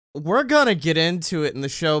we're gonna get into it in the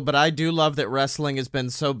show, but I do love that wrestling has been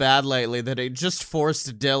so bad lately that it just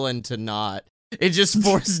forced Dylan to not. It just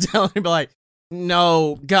forced Dylan to be like,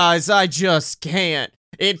 no, guys, I just can't.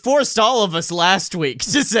 It forced all of us last week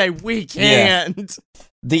to say we can't. Yeah.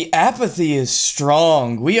 The apathy is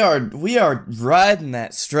strong. We are riding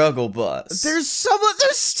that struggle bus. There's stuff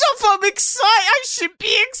I'm excited. I should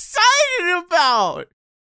be excited about.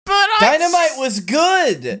 But Dynamite was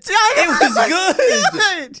good. It was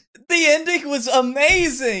good. The ending was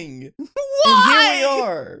amazing.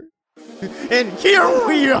 Why? And here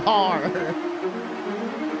we are.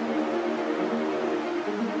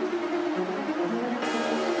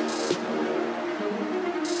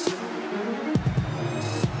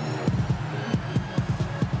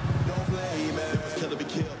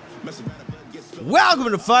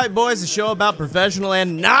 Welcome to Fight Boys, a show about professional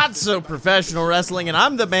and not so professional wrestling, and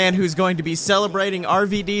I'm the man who's going to be celebrating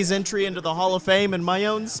RVD's entry into the Hall of Fame in my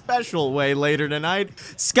own special way later tonight,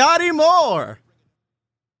 Scotty Moore.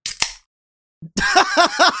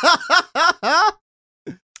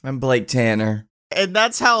 I'm Blake Tanner. And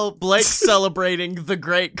that's how Blake's celebrating the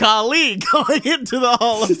great Khali going into the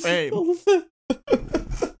Hall of Fame.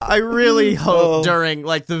 I really hope during,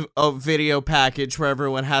 like, the video package where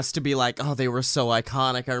everyone has to be like, oh, they were so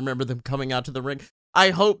iconic. I remember them coming out to the ring. I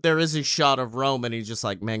hope there is a shot of Rome and he's just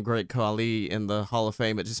like, man, great Khali in the Hall of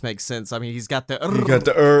Fame. It just makes sense. I mean, he's got the...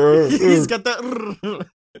 He's got the...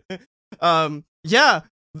 Yeah.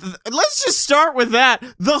 Let's just start with that.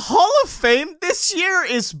 The Hall of Fame this year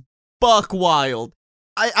is buck wild.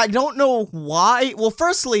 I don't know why. Well,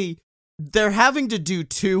 firstly... they're having to do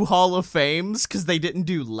 2 Hall of Fames because they didn't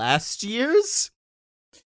do last year's.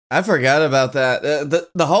 I forgot about that.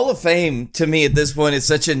 The Hall of Fame, to me, at this point, is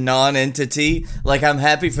such a non-entity. Like, I'm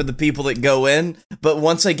happy for the people that go in, but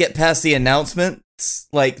once I get past the announcements,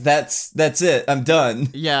 like, that's it. I'm done.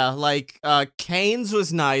 Yeah, like, Kane's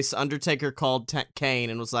was nice. Undertaker called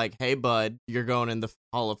Kane and was like, hey, bud, you're going in the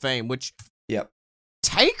Hall of Fame, which... Yep.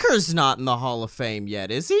 Taker's not in the Hall of Fame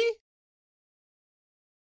yet, is he?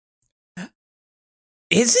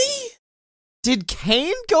 Is he? Did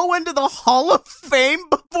Kane go into the Hall of Fame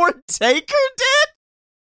before Taker did?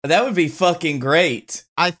 That would be fucking great.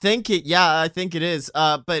 I think it is.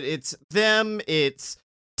 But it's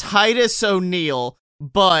Titus O'Neil,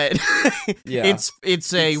 but yeah.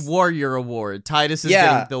 it's a Warrior Award. Titus is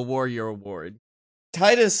getting the Warrior Award.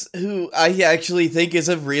 Titus, who I actually think is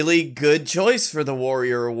a really good choice for the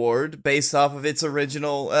Warrior Award based off of its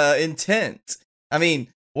original intent. I mean,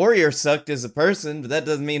 Warrior sucked as a person, but that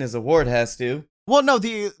doesn't mean his award has to. Well, no,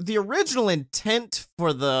 the original intent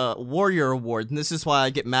for the Warrior Award, and this is why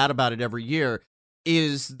I get mad about it every year,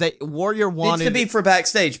 is that Warrior wanted... It's to be for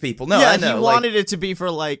backstage people. No, yeah, I know. He wanted it to be for,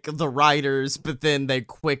 like, the writers, but then they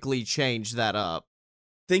quickly changed that up.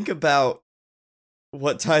 Think about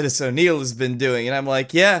what Titus O'Neil has been doing, and I'm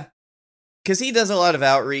like, yeah, because he does a lot of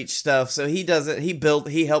outreach stuff, so he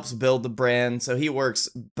helps build the brand, so he works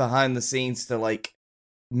behind the scenes to, like,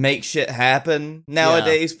 make shit happen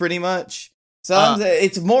nowadays, pretty much. So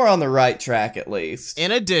it's more on the right track, at least. In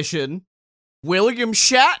addition, William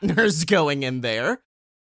Shatner's going in there.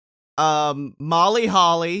 Molly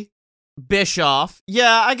Holly, Bischoff.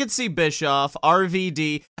 Yeah, I could see Bischoff,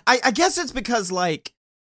 RVD. I guess it's because, like,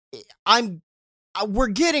 we're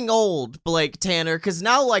getting old, Blake Tanner, because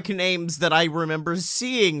now, like, names that I remember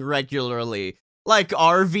seeing regularly, like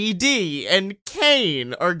RVD and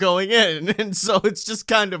Kane, are going in, and so it's just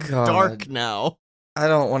kind of dark now. I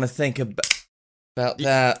don't want to think about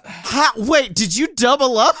that. Wait, did you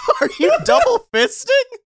double up? Are you double fisting?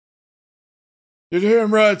 You're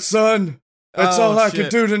damn right, son. That's all I can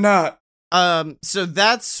do tonight. So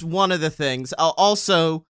that's one of the things.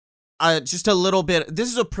 Also, just a little bit,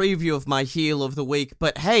 this is a preview of my heel of the week,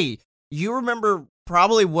 but hey, you remember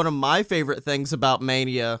probably one of my favorite things about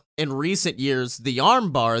Mania in recent years, the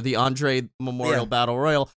armbar, the Andre Memorial Battle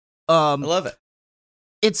Royal. I love it.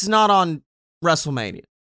 It's not on WrestleMania.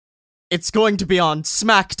 It's going to be on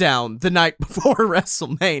SmackDown the night before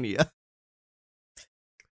WrestleMania.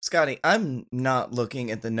 Scotty, I'm not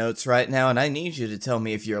looking at the notes right now, and I need you to tell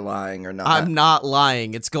me if you're lying or not. I'm not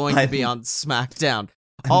lying. It's going to be on SmackDown.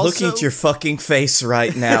 I'm looking at your fucking face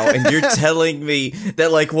right now, and you're telling me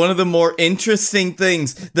that, like, one of the more interesting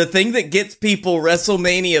things, the thing that gets people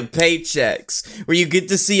WrestleMania paychecks, where you get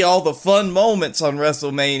to see all the fun moments on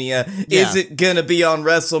WrestleMania, isn't gonna be on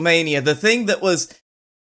WrestleMania. The thing that was...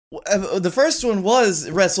 the first one was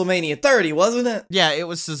WrestleMania 30, wasn't it? Yeah, it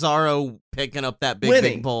was Cesaro picking up that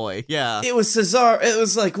big boy. Yeah. It was Cesaro. It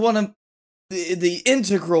was, like, one of the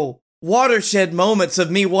integral watershed moments of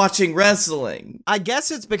me watching wrestling. I guess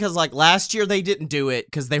it's because, like, last year they didn't do it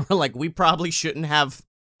because they were like, we probably shouldn't have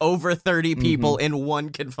over 30 people in one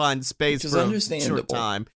confined space for a short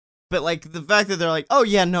time. But, like, the fact that they're like, oh,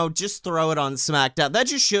 yeah, no, just throw it on SmackDown, that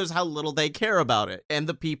just shows how little they care about it. And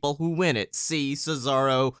the people who win it. See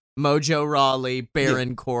Cesaro, Mojo Rawley,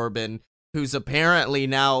 Baron Corbin, who's apparently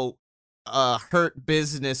now Hurt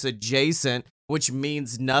Business adjacent, which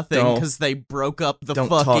means nothing because they broke up the fucking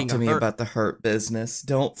Don't talk to me about the Hurt Business.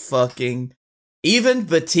 Don't fucking... Even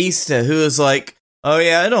Batista, who is like, oh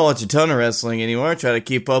yeah, I don't watch a ton of wrestling anymore, I try to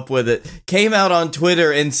keep up with it, came out on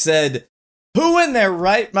Twitter and said, who in their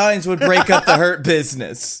right minds would break up the Hurt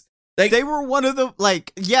Business? They were one of the,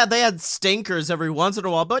 like, yeah, they had stinkers every once in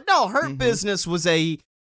a while, but no, Hurt Business was a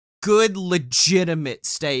good, legitimate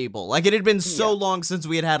stable. Like, it had been so long since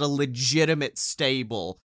we had a legitimate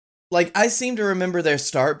stable. Like, I seem to remember their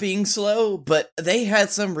start being slow, but they had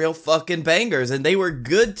some real fucking bangers, and they were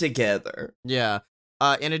good together. Yeah.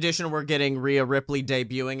 In addition, we're getting Rhea Ripley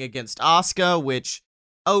debuting against Asuka, which,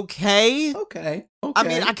 okay. I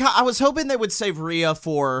mean, I was hoping they would save Rhea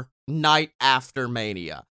for Night After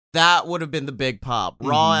Mania. That would have been the big pop.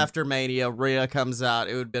 Raw after Mania, Rhea comes out,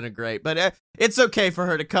 it would have been a great, but it's okay for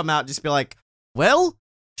her to come out and just be like, well,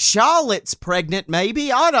 Charlotte's pregnant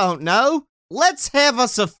maybe, I don't know. Let's have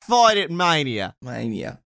us a fight at Mania.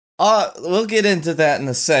 We'll get into that in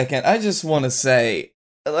a second. I just want to say,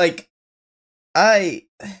 like,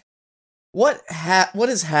 what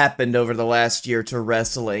has happened over the last year to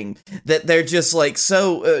wrestling that they're just like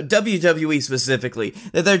so, WWE specifically,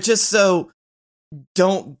 that they're just so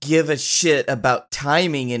don't give a shit about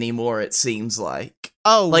timing anymore, it seems like.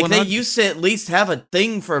 Oh, like they used to at least have a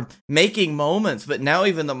thing for making moments, but now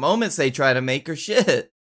even the moments they try to make are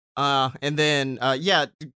shit. And then, yeah,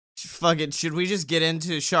 fuck it, should we just get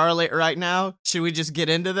into Charlotte right now? Should we just get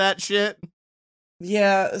into that shit?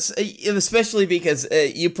 Yeah, especially because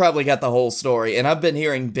you probably got the whole story, and I've been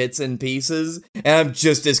hearing bits and pieces, and I'm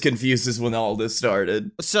just as confused as when all this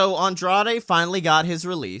started. So Andrade finally got his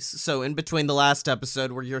release, so in between the last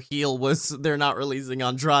episode where your heel was, they're not releasing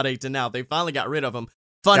Andrade to now, they finally got rid of him.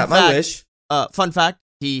 Got my wish. Fun fact,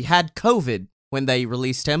 he had COVID when they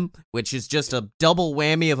released him, which is just a double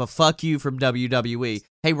whammy of a fuck you from WWE.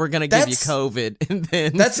 Hey, we're gonna give you COVID, and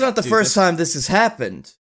then... That's not the first time this has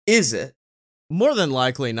happened, is it? More than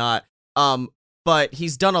likely not. But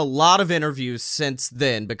he's done a lot of interviews since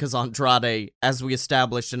then because Andrade, as we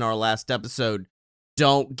established in our last episode,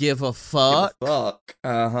 don't give a fuck.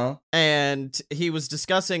 And he was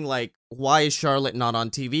discussing, like, why is Charlotte not on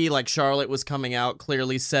TV? Like, Charlotte was coming out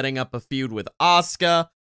clearly setting up a feud with Asuka,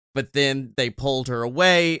 but then they pulled her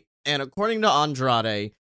away. And according to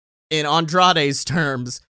Andrade, in Andrade's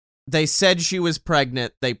terms, they said she was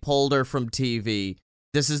pregnant. They pulled her from TV.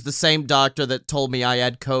 This is the same doctor that told me I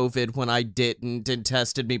had COVID when I didn't and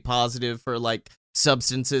tested me positive for, like,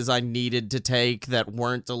 substances I needed to take that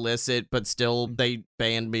weren't illicit, but still they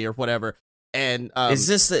banned me or whatever. And is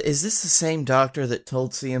this the same doctor that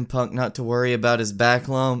told CM Punk not to worry about his back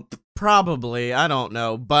lump? Probably, I don't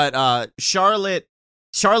know. But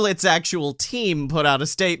Charlotte's actual team put out a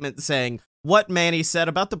statement saying, what Manny said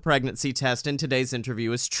about the pregnancy test in today's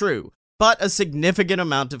interview is true. But a significant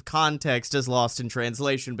amount of context is lost in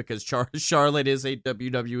translation because Charlotte is a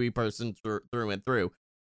WWE person through and through.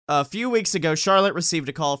 A few weeks ago, Charlotte received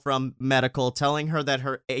a call from medical telling her that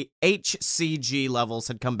her HCG levels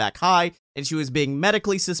had come back high and she was being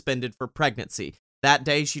medically suspended for pregnancy. That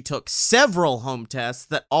day, she took several home tests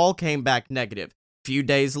that all came back negative. Few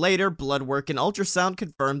days later, blood work and ultrasound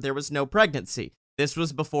confirmed there was no pregnancy. This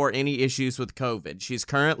was before any issues with COVID. She's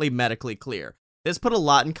currently medically clear. This put a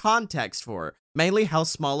lot in context for her, mainly how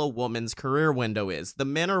small a woman's career window is. The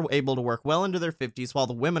men are able to work well into their 50s, while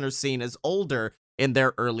the women are seen as older in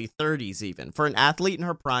their early 30s even. For an athlete in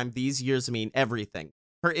her prime, these years mean everything.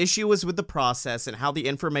 Her issue was with the process and how the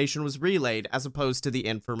information was relayed, as opposed to the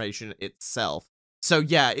information itself. So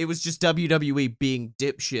yeah, it was just WWE being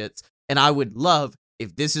dipshits, and I would love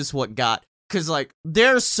if this is what got... Because, like,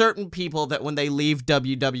 there are certain people that when they leave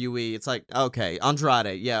WWE, it's like, okay,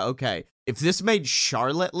 Andrade, yeah, okay. If this made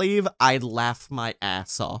Charlotte leave, I'd laugh my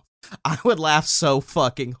ass off. I would laugh so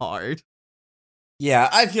fucking hard. Yeah,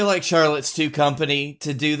 I feel like Charlotte's too company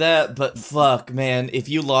to do that, but fuck, man, if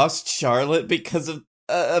you lost Charlotte because of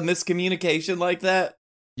a miscommunication like that...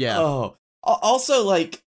 Yeah. Oh. Also,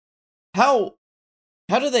 like, how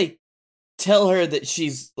do they tell her that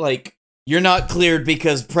she's, like, you're not cleared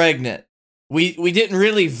because pregnant? We didn't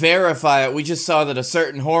really verify it, we just saw that a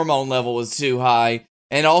certain hormone level was too high,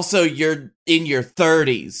 and also you're in your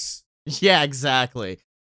 30s. Yeah, exactly.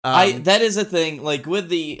 That is a thing, like, with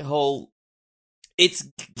the whole, it's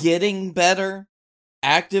getting better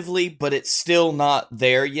actively, but it's still not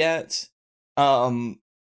there yet, in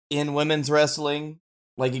women's wrestling,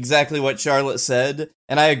 like, exactly what Charlotte said,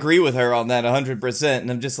 and I agree with her on that 100%,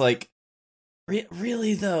 and I'm just like,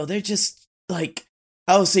 really, though? They're just, like,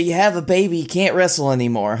 oh, so you have a baby, you can't wrestle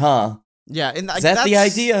anymore, huh? Yeah, and is that the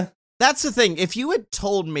idea? That's the thing. If you had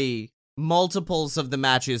told me multiples of the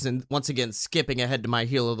matches, and once again, skipping ahead to my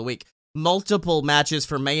heel of the week, multiple matches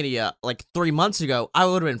for Mania, like 3 months ago, I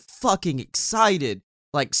would have been fucking excited.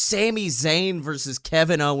 Like, Sami Zayn versus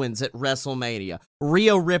Kevin Owens at WrestleMania,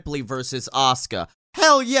 Rhea Ripley versus Asuka.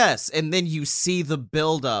 Hell yes! And then you see the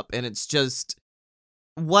build-up, and it's just,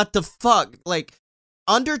 what the fuck? Like,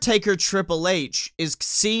 Undertaker Triple H is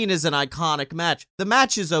seen as an iconic match. The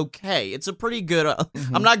match is okay. It's a pretty good,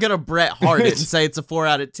 I'm not gonna Bret Hart it and say it's a 4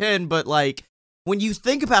 out of 10, but like, when you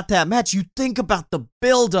think about that match, you think about the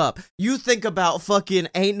build-up. You think about fucking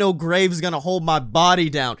ain't no graves gonna hold my body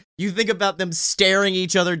down. You think about them staring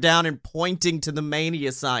each other down and pointing to the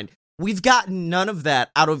Mania sign. We've gotten none of that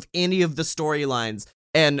out of any of the storylines,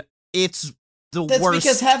 and it's the worst. That's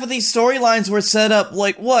because half of these storylines were set up,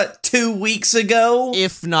 like, what, 2 weeks ago?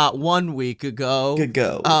 If not 1 week ago.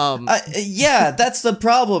 Yeah, that's the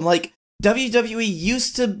problem. Like, WWE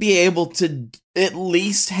used to be able to at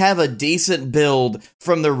least have a decent build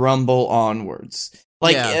from the Rumble onwards.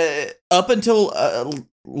 Like, up until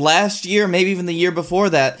last year, maybe even the year before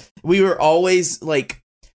that, we were always, like,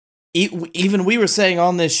 even we were saying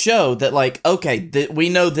on this show that, like, okay, we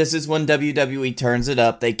know this is when WWE turns it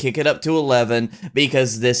up. They kick it up to 11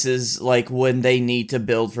 because this is, like, when they need to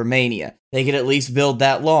build for Mania. They can at least build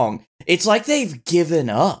that long. It's like they've given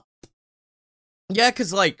up. Yeah,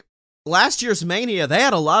 because, like, last year's Mania, they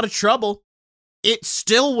had a lot of trouble. It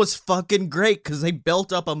still was fucking great because they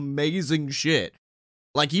built up amazing shit.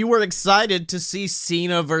 Like, you were excited to see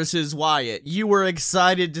Cena versus Wyatt. You were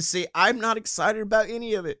excited to see... I'm not excited about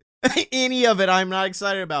any of it. Any of it I'm not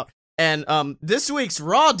excited about. And this week's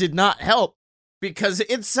Raw did not help because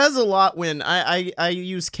it says a lot when I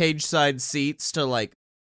use cage side seats to, like,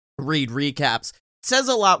 read recaps. It says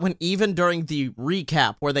a lot when even during the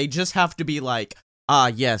recap where they just have to be like,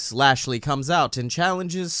 yes, Lashley comes out and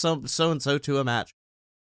challenges so-and-so to a match.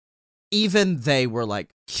 Even they were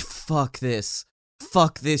like, fuck this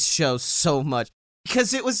show so much.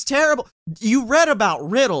 Because it was terrible. You read about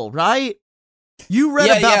Riddle, right? You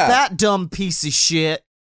read about that dumb piece of shit.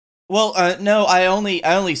 Well, no, I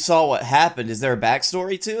only saw what happened. Is there a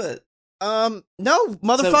backstory to it? No,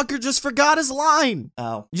 motherfucker just forgot his line.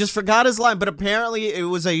 Oh. Just forgot his line, but apparently it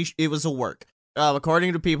was a work.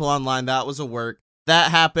 According to people online, that was a work. That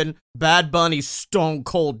happened. Bad Bunny stone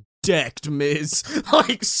cold decked Miz.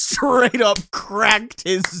 Like, straight up cracked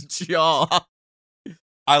his jaw.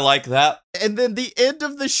 I like that. And then the end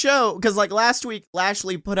of the show, because, like, last week,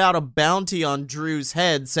 Lashley put out a bounty on Drew's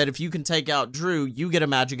head, said if you can take out Drew, you get a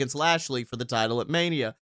match against Lashley for the title at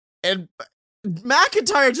Mania. And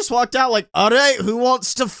McIntyre just walked out like, all right, who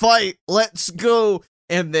wants to fight? Let's go.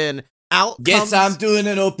 And then out Guess I'm doing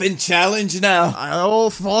an open challenge now.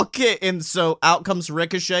 Oh, fuck it. And so out comes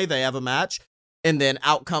Ricochet, they have a match. And then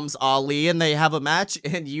out comes Ali, and they have a match.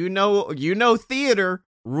 And you know theater,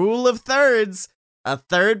 rule of thirds. A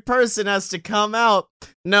third person has to come out.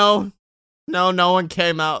 No one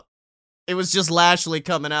came out. It was just Lashley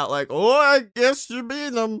coming out like, oh, I guess you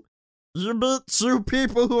beat them. You beat 2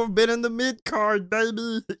 people who have been in the mid-card,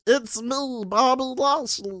 baby. It's me, Bobby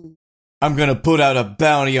Lashley. I'm gonna put out a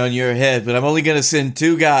bounty on your head, but I'm only gonna send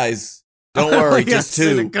 2 guys. Don't worry, just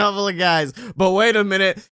 2. A couple of guys. But wait a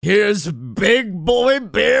minute. Here's big boy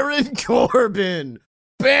Baron Corbin.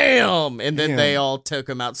 Bam! And then they all took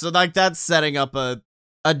him out. So, like, that's setting up a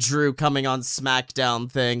Drew coming on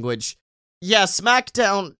SmackDown thing, which, yeah,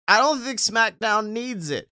 SmackDown, I don't think SmackDown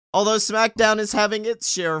needs it. Although SmackDown is having its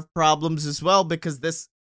share of problems as well, because this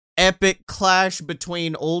epic clash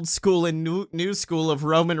between old school and new school of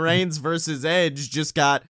Roman Reigns versus Edge just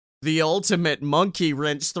got the ultimate monkey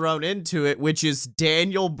wrench thrown into it, which is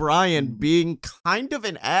Daniel Bryan being kind of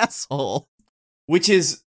an asshole. Which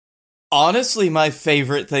is honestly my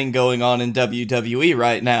favorite thing going on in WWE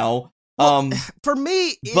right now. Well, for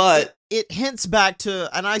me, it hints back to,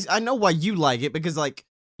 and I know why you like it, because, like,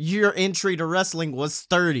 your entry to wrestling was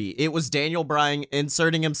 30. It was Daniel Bryan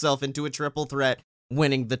inserting himself into a triple threat,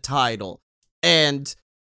 winning the title. And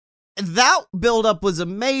that build-up was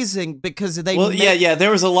amazing because they... Well, yeah,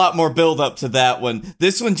 there was a lot more build-up to that one.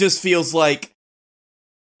 This one just feels like,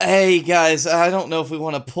 hey, guys, I don't know if we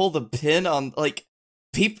want to pull the pin on, like...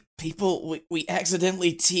 people, we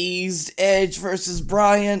accidentally teased Edge versus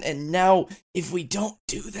Bryan, and now if we don't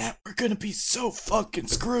do that, we're gonna be so fucking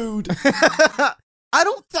screwed. I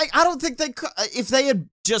don't think they could. If they had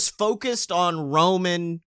just focused on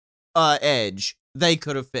Roman Edge, they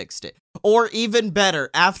could have fixed it. Or even better,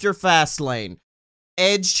 after Fastlane,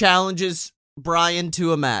 Edge challenges Bryan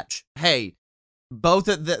to a match. Hey,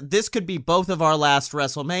 this could be both of our last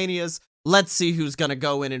WrestleManias. Let's see who's gonna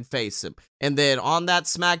go in and face him. And then on that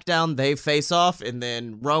SmackDown, they face off, and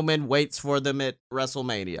then Roman waits for them at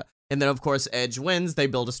WrestleMania. And then, of course, Edge wins. They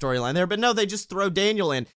build a storyline there. But no, they just throw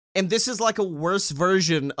Daniel in. And this is like a worse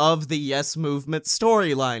version of the Yes Movement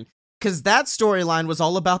storyline. Because that storyline was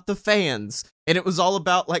all about the fans. And it was all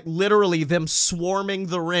about, like, literally them swarming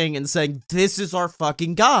the ring and saying, this is our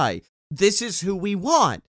fucking guy. This is who we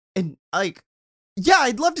want. And, like, yeah,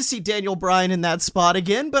 I'd love to see Daniel Bryan in that spot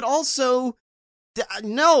again. But also,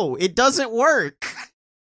 no, it doesn't work.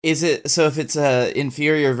 Is it, so if it's a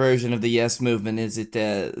inferior version of the Yes Movement, is it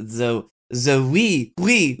the we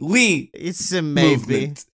It's a maybe.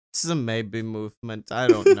 movement? It's a maybe movement. I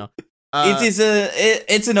don't know.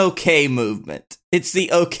 It's an okay movement. It's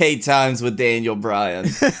the okay times with Daniel Bryan.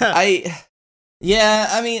 I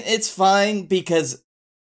mean, it's fine because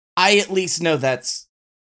I at least know that's,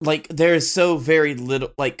 like, there's so very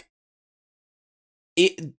little, like,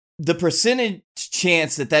 the percentage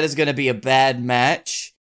chance that is going to be a bad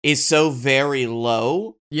match is so very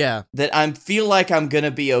low. Yeah. That I feel like I'm going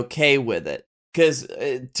to be okay with it. Because,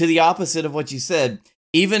 to the opposite of what you said,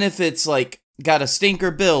 even if it's, like, got a stinker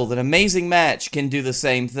build, an amazing match can do the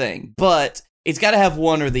same thing. But it's got to have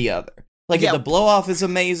one or the other. Like, if the blow-off is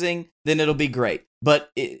amazing, then it'll be great.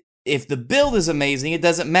 But if the build is amazing, it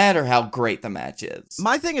doesn't matter how great the match is.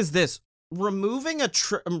 My thing is this. Adding a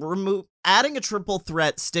triple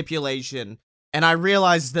threat stipulation, and I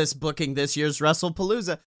realized this booking this year's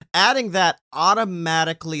WrestlePalooza, adding that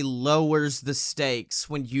automatically lowers the stakes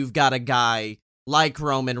when you've got a guy like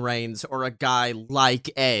Roman Reigns or a guy like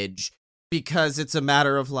Edge, because it's a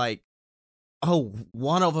matter of like, oh,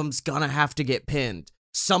 one of them's gonna have to get pinned.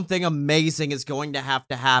 Something amazing is going to have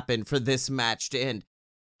to happen for this match to end.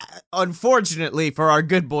 Unfortunately for our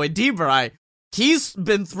good boy D-Bry, he's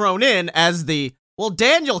been thrown in as well,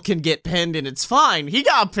 Daniel can get pinned and it's fine. He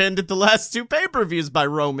got pinned at the last two pay-per-views by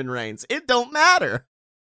Roman Reigns. It don't matter.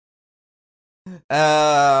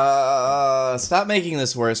 Stop making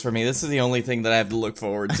this worse for me. This is the only thing that I have to look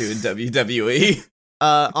forward to in WWE.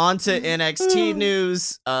 On to NXT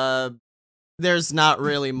news. There's not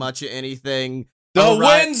really much of anything. The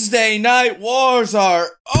Wednesday Night Wars are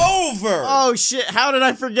over! Oh shit, how did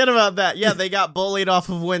I forget about that? Yeah, they got bullied off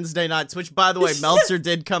of Wednesday nights, which, by the way, Meltzer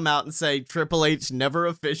did come out and say Triple H never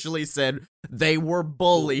officially said they were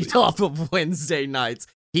bullied off of Wednesday nights.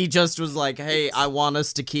 He just was like, hey, I want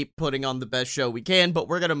us to keep putting on the best show we can, but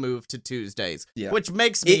we're gonna move to Tuesdays, which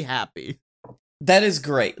makes me happy. That is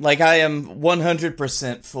great. Like, I am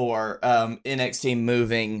 100% for NXT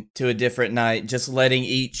moving to a different night, just letting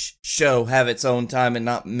each show have its own time and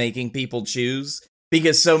not making people choose.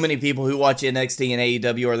 Because so many people who watch NXT and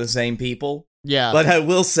AEW are the same people. Yeah. But I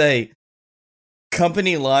will say,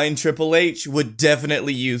 company line Triple H would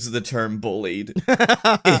definitely use the term bullied.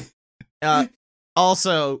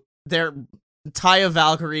 Also, Taya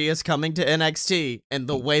Valkyrie is coming to NXT, and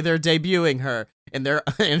the way they're debuting her and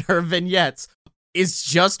her vignettes is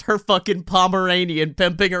just her fucking Pomeranian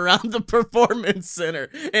pimping around the Performance Center,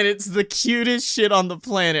 and it's the cutest shit on the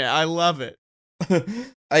planet. I love it.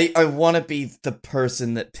 I want to be the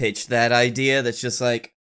person that pitched that idea that's just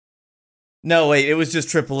like, no, wait, it was just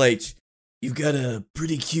Triple H. You've got a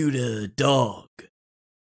pretty cute dog.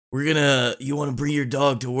 You want to bring your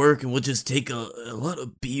dog to work, and we'll just take a lot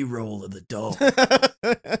of B-roll of the dog.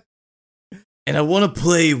 And I want to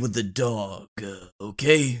play with the dog,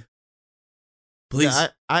 okay? Please. Yeah,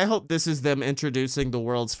 I hope this is them introducing the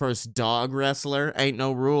world's first dog wrestler. Ain't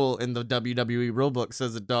no rule in the WWE rulebook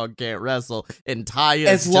says a dog can't wrestle. And Taya,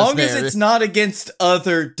 as long as it's not against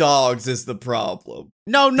other dogs, is the problem.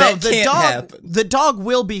 No, the dog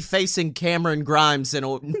will be facing Cameron Grimes in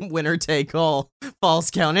a winner take all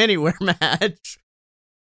Falls Count Anywhere match.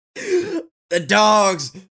 The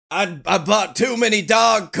dogs. I bought too many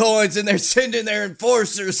dog coins, and they're sending their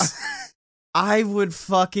enforcers. I would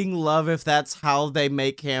fucking love if that's how they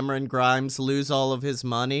make Cameron Grimes lose all of his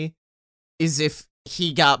money, is if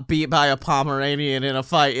he got beat by a Pomeranian in a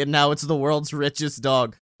fight and now it's the world's richest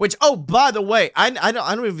dog. Which, oh, by the way, I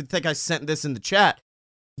don't even think I sent this in the chat.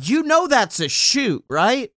 You know that's a shoot,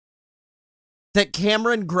 right? That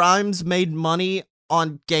Cameron Grimes made money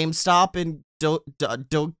on GameStop and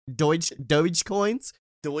Dogecoins?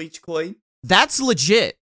 Dogecoin? That's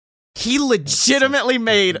legit. He legitimately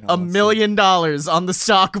made $1 million on the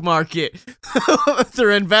stock market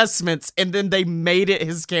through investments, and then they made it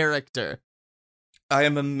his character.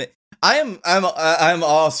 I'm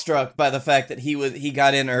awestruck by the fact that he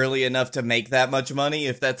got in early enough to make that much money,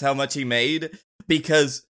 if that's how much he made,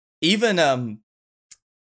 because even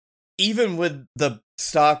when the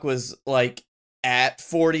stock was like at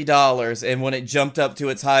 $40 and when it jumped up to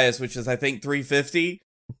its highest, which is I think $350,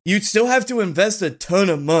 you'd still have to invest a ton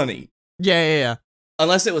of money. Yeah.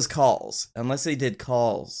 Unless it was calls. Unless they did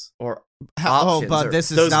calls or Oh, options. but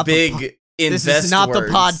this is those not big this is not words.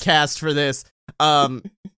 the podcast for this.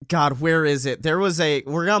 God, where is it?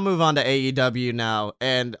 We're gonna move on to AEW now,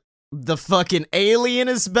 and the fucking alien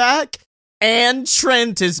is back, and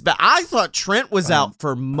Trent is back. I thought Trent was out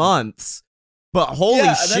for months, but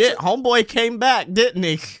holy shit, homeboy came back, didn't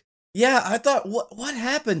he? Yeah, I thought, what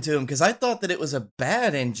happened to him? Because I thought that it was a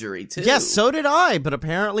bad injury, too. Yeah, so did I, but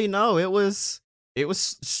apparently no, it was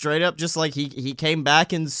straight up just like he came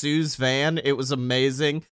back in Sue's van. It was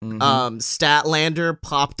amazing. Mm-hmm. Statlander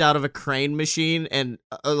popped out of a crane machine, and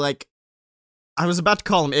like, I was about to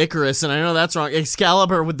call him Icarus, and I know that's wrong.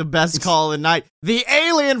 Excalibur with the best call of the night. The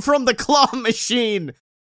alien from the claw machine.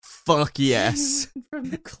 Fuck yes.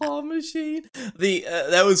 From the claw machine.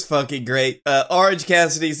 That was fucking great. Orange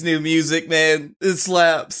Cassidy's new music, man. It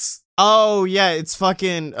slaps. Oh yeah, it's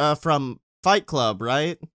fucking from Fight Club,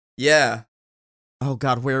 right? Yeah. Oh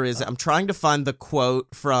god, where is it? I'm trying to find the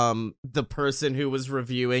quote from the person who was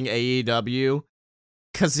reviewing AEW,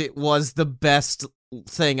 because it was the best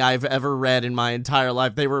thing I've ever read in my entire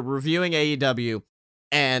life. They were reviewing AEW,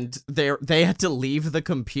 and they had to leave the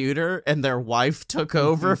computer, and their wife took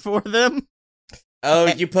over for them. Oh,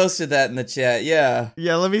 you posted that in the chat, yeah.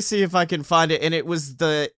 Yeah, let me see if I can find it. And it was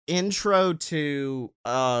the intro to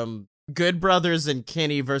Good Brothers and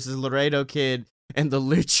Kenny versus Laredo Kid and the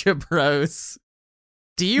Lucha Bros.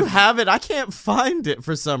 Do you have it? I can't find it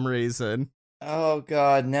for some reason. Oh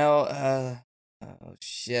god, no, oh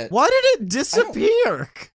shit. Why did it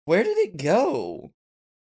disappear? Where did it go?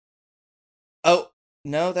 Oh,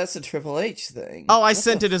 no, that's a Triple H thing. Oh, I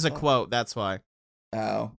sent it as a quote, that's why.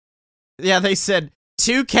 Oh. Yeah, they said,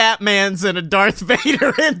 2 Catmans and a Darth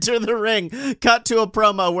Vader enter the ring. Cut to a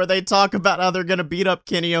promo where they talk about how they're gonna beat up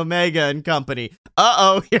Kenny Omega and company.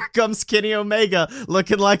 Uh-oh, here comes Kenny Omega,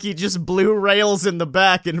 looking like he just blew rails in the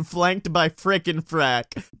back and flanked by frickin'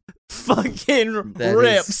 Frack. Fucking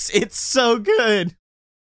rips. It's so good.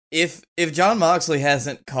 If Jon Moxley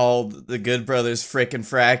hasn't called the Good Brothers frickin'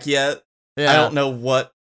 Frack yet, I don't know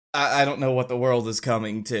what I don't know what the world is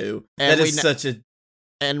coming to. And that is such a...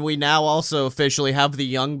 And we now also officially have the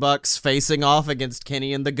Young Bucks facing off against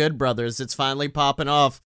Kenny and the Good Brothers. It's finally popping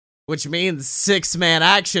off, which means 6-man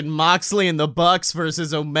action, Moxley and the Bucks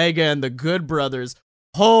versus Omega and the Good Brothers.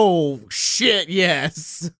 Oh, shit,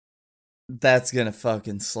 yes. That's gonna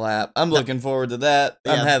fucking slap. I'm looking forward to that.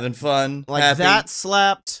 Yeah, I'm having fun. Like, happy. That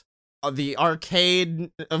slapped. The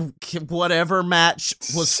arcade whatever match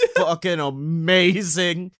was fucking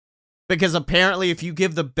amazing. Because apparently if you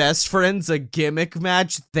give the best friends a gimmick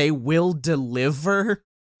match, they will deliver.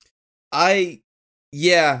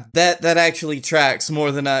 Yeah, that actually tracks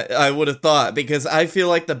more than I would have thought. Because I feel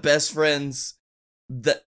like the best friends,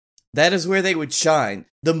 that is where they would shine.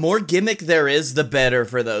 The more gimmick there is, the better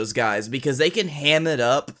for those guys. Because they can ham it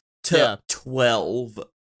up to 12.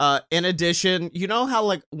 In addition, you know how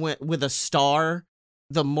like with a star,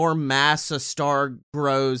 the more mass a star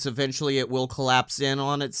grows, eventually it will collapse in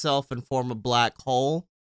on itself and form a black hole?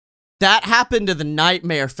 That happened to the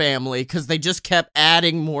Nightmare Family because they just kept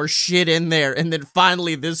adding more shit in there, and then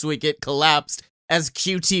finally this week it collapsed as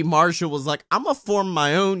QT Marshall was like, I'm gonna form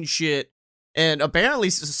my own shit. And apparently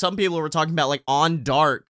some people were talking about, like, on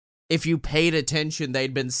Dark, if you paid attention,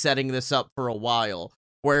 they'd been setting this up for a while.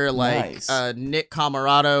 Where, like, Nick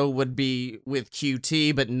Camarado would be with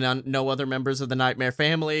QT, but no other members of the Nightmare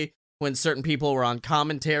Family. When certain people were on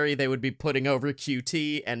commentary, they would be putting over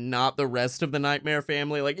QT and not the rest of the Nightmare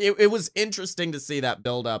Family. Like, it was interesting to see that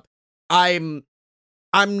build up. I'm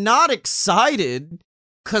not excited,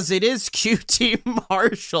 because it is QT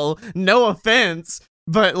Marshall, no offense,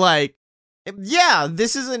 but, like, yeah,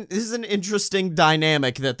 this is an interesting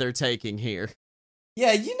dynamic that they're taking here.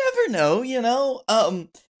 Yeah, you never know, you know?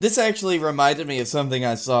 This actually reminded me of something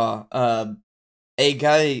I saw. A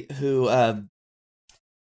guy who,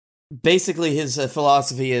 basically his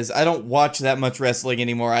philosophy is, I don't watch that much wrestling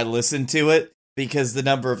anymore, I listen to it, because the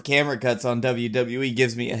number of camera cuts on WWE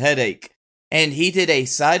gives me a headache. And he did a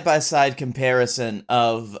side-by-side comparison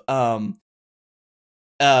of,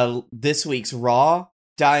 this week's Raw,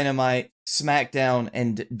 Dynamite, SmackDown,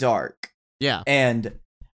 and Dark. Yeah. And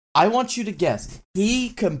I want you to guess. He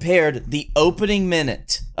compared the opening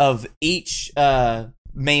minute of each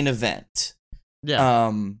main event.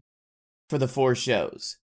 Yeah. For the 4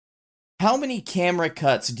 shows. How many camera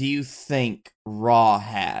cuts do you think Raw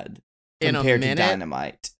had compared to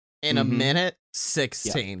Dynamite? In a minute?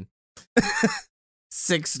 16. Yep.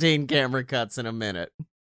 16 camera cuts in a minute.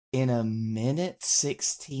 In a minute,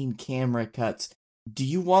 16 camera cuts. Do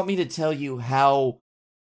you want me to tell you how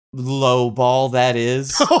low ball that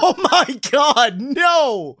is? Oh my god,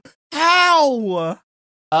 no! How?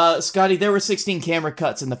 Scotty, there were 16 camera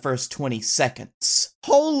cuts in the first 20 seconds.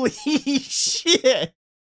 Holy shit!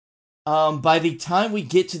 By the time we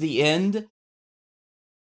get to the end,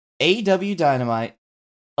 AEW Dynamite,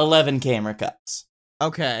 11 camera cuts.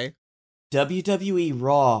 Okay. WWE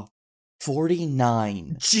Raw,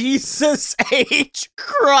 49. Jesus H.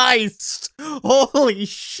 Christ! Holy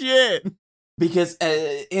shit! Because,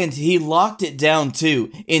 and he locked it down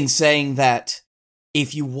too, in saying that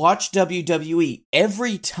if you watch WWE,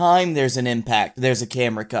 every time there's an impact, there's a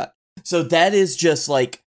camera cut. So that is just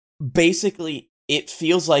like, basically, it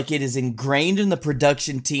feels like it is ingrained in the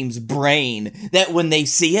production team's brain that when they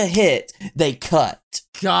see a hit, they cut.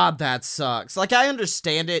 God, that sucks. Like, I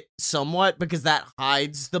understand it somewhat because that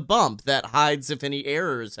hides the bump, that hides if any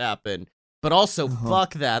errors happen. But also,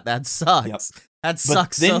 fuck that. That sucks. Yep. That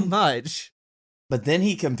sucks so much. But then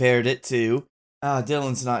he compared it to,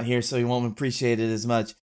 Dylan's not here, so he won't appreciate it as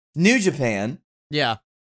much. New Japan. Yeah.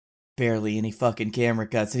 Barely any fucking camera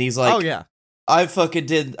cuts. And he's like, oh, yeah. I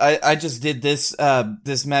just did this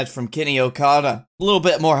match from Kenny Okada. A little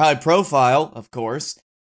bit more high profile, of course.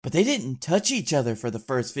 But they didn't touch each other for the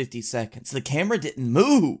first 50 seconds. The camera didn't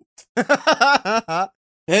move.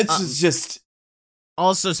 It's just...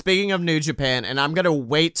 Also, speaking of New Japan, and I'm gonna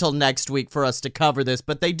wait till next week for us to cover this,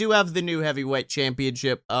 but they do have the new heavyweight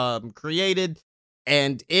championship created,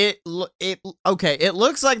 and it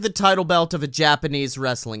looks like the title belt of a Japanese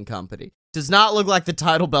wrestling company. Does not look like the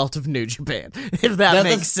title belt of New Japan, if that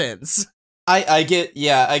makes sense. I get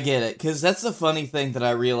it, because that's the funny thing that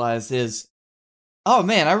I realized is, oh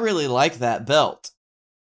man, I really like that belt.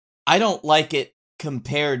 I don't like it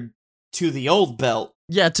compared to the old belt.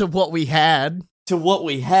 Yeah, to what we had.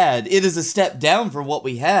 It is a step down from what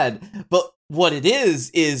we had, but what it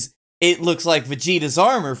is it looks like Vegeta's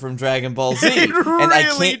armor from Dragon Ball Z. It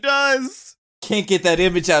really does. Can't get that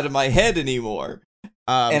image out of my head anymore.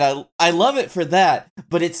 And I love it for that,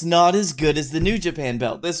 but it's not as good as the New Japan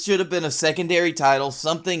belt. This should have been a secondary title,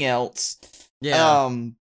 something else. Yeah.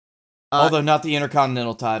 Although not the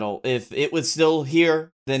Intercontinental title. If it was still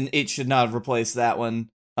here, then it should not have replaced that one.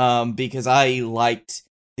 Because I liked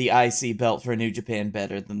the IC belt for New Japan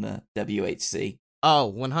better than the WHC.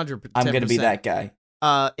 Oh, 100%. I'm going to be that guy.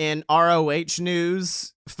 In ROH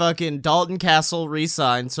news, fucking Dalton Castle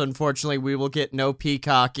re-signed, so unfortunately we will get no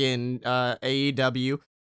Peacock in AEW.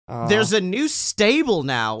 There's a new stable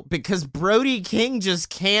now, because Brody King just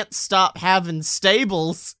can't stop having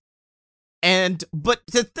stables. But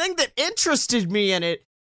the thing that interested me in it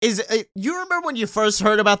is, you remember when you first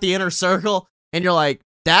heard about the Inner Circle, and you're like,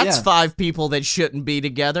 that's 5 people that shouldn't be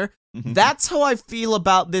together. That's how I feel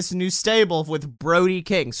about this new stable with Brody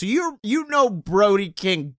King. So you know Brody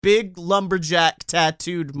King, big lumberjack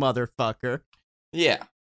tattooed motherfucker. Yeah.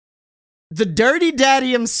 The Dirty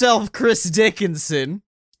Daddy himself, Chris Dickinson.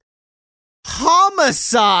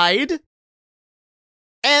 Homicide.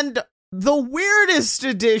 And the weirdest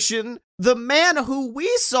addition, the man who we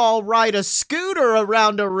saw ride a scooter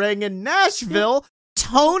around a ring in Nashville,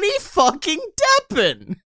 Tony fucking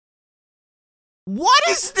Deppen. What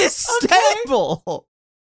is this stable?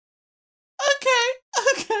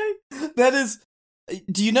 Okay. That is...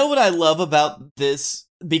 Do you know what I love about this?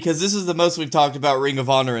 Because this is the most we've talked about Ring of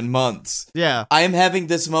Honor in months. Yeah. I am having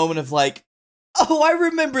this moment of like, oh, I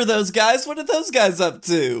remember those guys. What are those guys up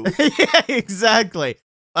to? Yeah, exactly.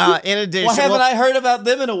 In addition... Why haven't I heard about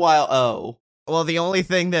them in a while? Oh. Well, the only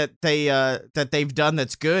thing that they've done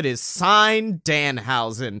that's good is sign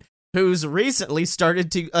Danhausen, who's recently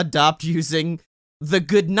started to adopt using the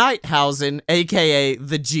Goodnighthausen, aka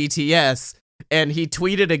the GTS, and he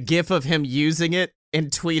tweeted a gif of him using it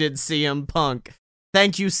and tweeted CM Punk,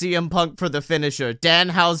 "Thank you, CM Punk, for the finisher.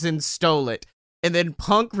 Danhausen stole it." And then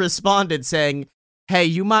Punk responded saying, "Hey,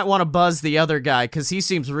 you might want to buzz the other guy, because he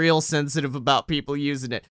seems real sensitive about people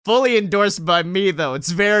using it. Fully endorsed by me, though.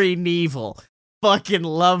 It's very Neville." Fucking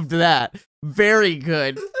loved that. Very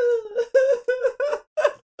good.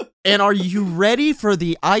 And are you ready for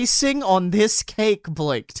the icing on this cake,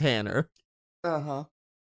 Blake Tanner? Uh-huh.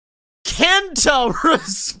 Kenta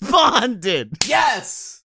responded.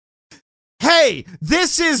 Yes! hey,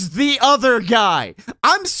 this is the other guy.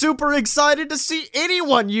 I'm super excited to see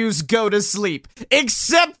anyone use go to sleep,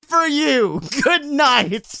 except for you. Good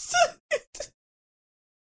night.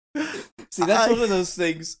 See, that's one of those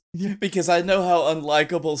things, because I know how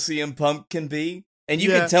unlikable CM Punk can be, and you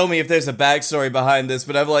can tell me if there's a backstory behind this,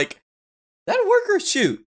 but I'm like, that a work or a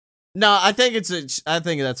shoot? No, I think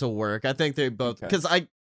that's a work. I think they both, because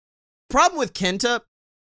problem with Kenta,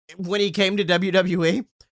 when he came to WWE,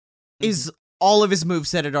 is all of his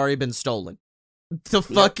moveset had already been stolen. The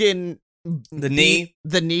fucking the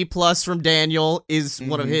knee plus from Daniel is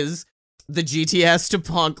one of his. The GTS to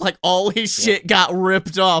Punk, like all his shit got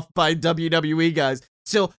ripped off by WWE guys.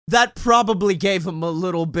 So that probably gave him a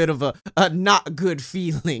little bit of a not good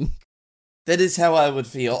feeling. That is how I would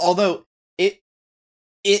feel. Although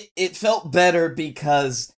it felt better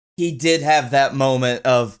because he did have that moment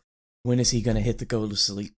of, when is he gonna hit the go to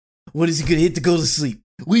sleep? When is he gonna hit the go to sleep?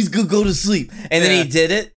 When he's gonna go to sleep? And then he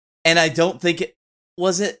did it, and I don't think it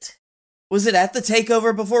was at the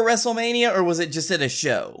takeover before WrestleMania, or was it just at a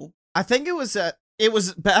show? I think it was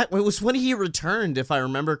when he returned, if I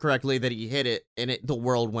remember correctly, that he hit it and the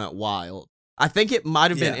world went wild. I think it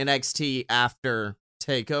might have been NXT after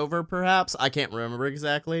TakeOver, perhaps. I can't remember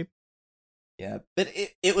exactly. Yeah, but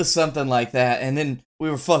it was something like that, and then we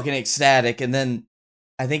were fucking ecstatic, and then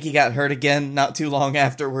I think he got hurt again not too long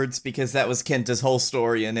afterwards, because that was Kenta's whole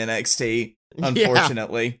story in NXT,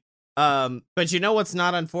 unfortunately. But you know what's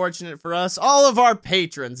not unfortunate for us? All of our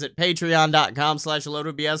patrons at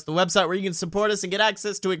patreon.com/AloadedBS, the website where you can support us and get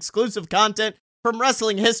access to exclusive content from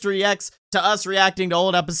Wrestling History X to us reacting to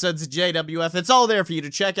old episodes of JWF. It's all there for you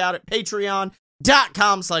to check out at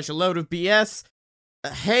patreon.com/AloadedBS.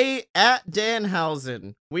 Hey, at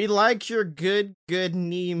Danhausen, we like your good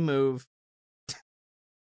knee move.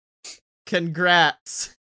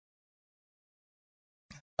 Congrats.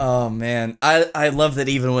 Oh, man. I love that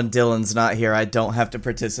even when Dylan's not here, I don't have to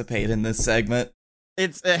participate in this segment.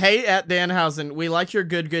 It's, hey, at Danhausen, we like your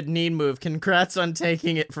good knee move. Congrats on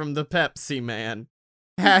taking it from the Pepsi man.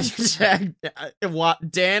 Hashtag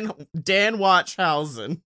Dan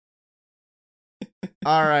Watchhausen.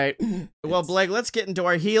 All right. Well, Blake, let's get into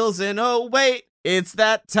our heels, and oh, wait, it's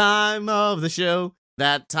that time of the show.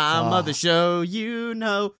 That time of the show,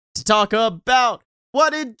 to talk about what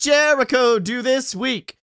did Jericho do this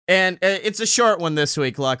week? And it's a short one this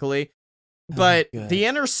week, luckily. But the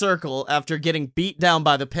Inner Circle, after getting beat down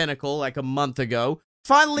by the Pinnacle like a month ago,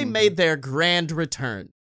 finally made their grand return.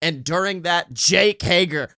 And during that, Jake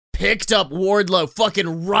Hager picked up Wardlow,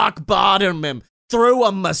 fucking rock bottom him, through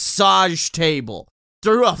a massage table.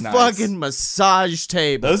 Fucking massage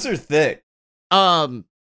table. Those are thick.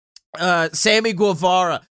 Sammy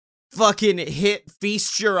Guevara fucking hit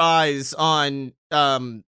Feast Your Eyes on,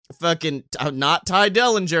 fucking, not Ty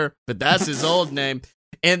Dillinger, but that's his old name,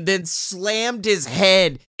 and then slammed his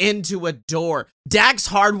head into a door. Dax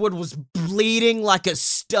Hardwood was bleeding like a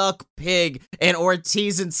stuck pig, and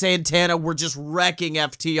Ortiz and Santana were just wrecking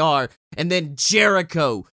FTR, and then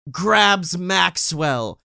Jericho grabs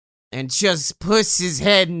Maxwell and just puts his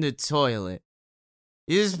head in the toilet.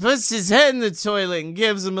 He just puts his head in the toilet and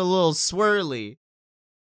gives him a little swirly.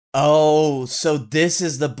 Oh, so this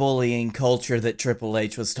is the bullying culture that Triple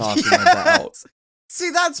H was talking about. See,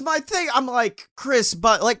 that's my thing. I'm like, Chris,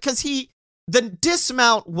 but like, cause the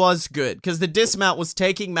dismount was good, cause the dismount was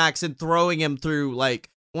taking Max and throwing him through like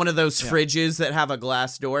one of those fridges that have a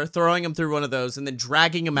glass door, throwing him through one of those and then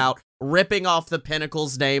dragging him out, ripping off the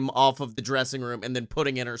Pinnacle's name off of the dressing room and then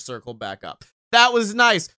putting Inner Circle back up. That was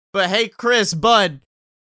nice. But hey, Chris, bud,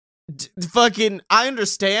 fucking, I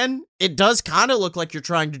understand. It does kind of look like you're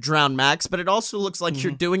trying to drown Max, but it also looks like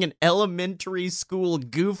you're doing an elementary school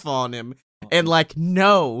goof on him. And like,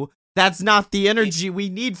 no, that's not the energy we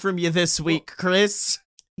need from you this week, Chris.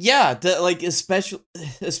 Yeah, like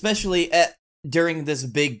especially during this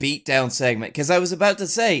big beatdown segment, because I was about to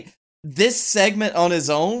say, this segment on his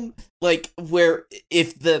own, like, where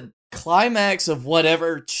if the climax of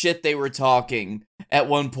whatever shit they were talking at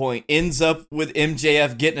one point ends up with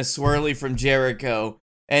MJF getting a swirly from Jericho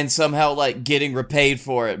and somehow like getting repaid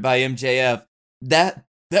for it by MJF, that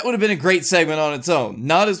would have been a great segment on its own,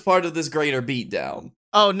 not as part of this greater beatdown.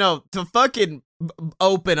 Oh no, the fucking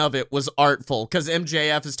open of it was artful, because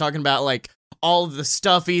MJF is talking about like all of the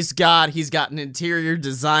stuff he's got an interior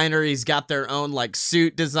designer, he's got their own like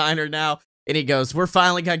suit designer now. And he goes, we're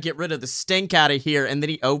finally gonna get rid of the stink out of here. And then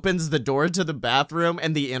he opens the door to the bathroom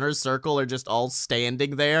and the Inner Circle are just all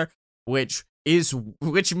standing there, which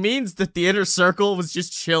means that the Inner Circle was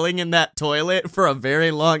just chilling in that toilet for a very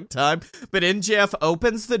long time. But MJF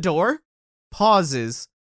opens the door, pauses,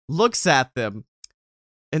 looks at them,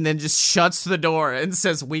 and then just shuts the door and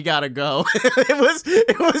says, "We gotta go."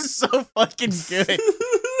 It was so fucking good.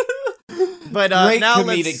 But great now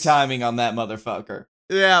comedic timing on that motherfucker.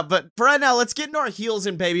 Yeah, but for right now, let's get into our heels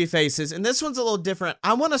and baby faces. And this one's a little different.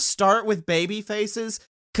 I want to start with baby faces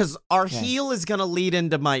because our heel is going to lead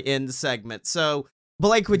into my end segment. So,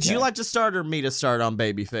 Blake, would you like to start or me to start on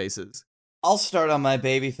baby faces? I'll start on my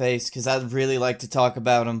baby face because I'd really like to talk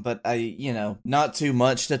about them, but not too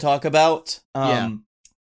much to talk about.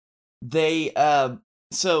 They, not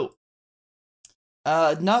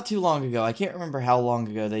too long ago, I can't remember how long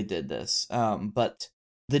ago they did this, but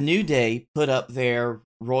the New Day put up their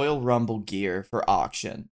Royal Rumble gear for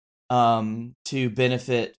auction, to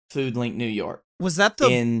benefit Food Link New York. Was that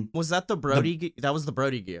the Brody? That was the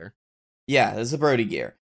Brody gear. Yeah, it was the Brody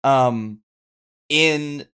gear.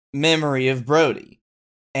 In memory of Brody,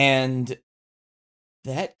 and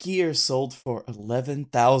that gear sold for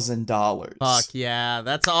 $11,000. Fuck yeah,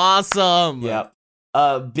 that's awesome. Yep.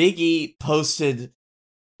 Big E posted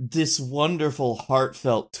this wonderful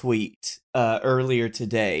heartfelt tweet earlier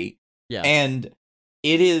today. Yeah. And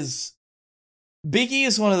Big E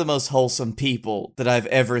is one of the most wholesome people that I've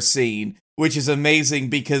ever seen, which is amazing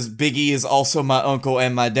because Big E is also my uncle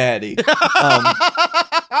and my daddy.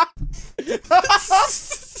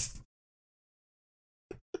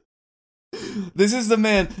 This is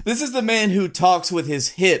the man who talks with his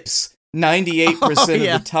hips 98% of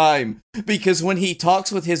the time, because when he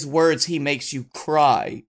talks with his words, he makes you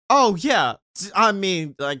cry. Oh, yeah. I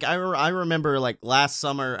mean, like, I remember, like, last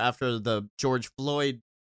summer after the George Floyd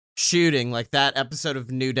shooting, like, that episode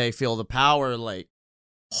of New Day Feel the Power, like,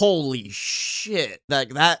 holy shit.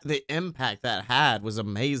 The impact that had was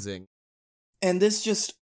amazing. And this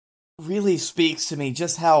just really speaks to me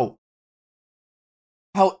just how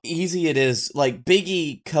easy it is. Like, Big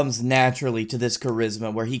E comes naturally to this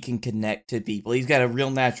charisma where he can connect to people. He's got a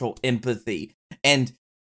real natural empathy, and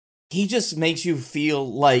he just makes you feel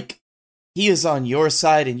like he is on your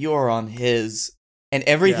side and you're on his, and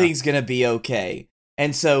everything's gonna be okay.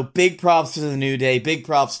 And so, big props to the New Day, big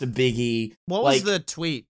props to Big E. What was the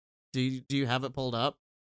tweet? Do you have it pulled up?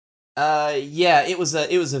 Yeah, it was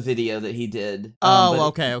a video that he did.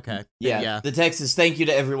 Okay. Yeah. The text is, "Thank you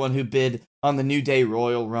to everyone who bid on the New Day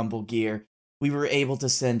Royal Rumble gear. We were able to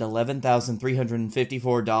send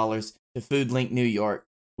 $11,354 to Food Link New York.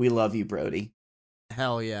 We love you, Brody."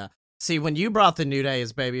 Hell yeah. See, when you brought the New Day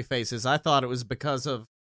as baby faces, I thought it was because of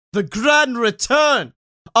the grand return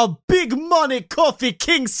of Big Money Kofi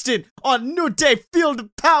Kingston on New Day Feel the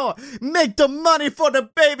Power. Make the money for the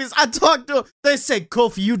babies. I talked to him. They say,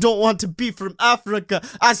 "Kofi, you don't want to be from Africa."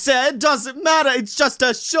 I said, "It doesn't matter. It's just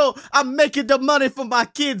a show. I'm making the money for my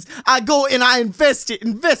kids. I go and I invest it.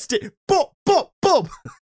 Boom, boom, boom."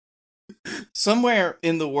 Somewhere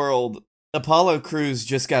in the world, Apollo Crews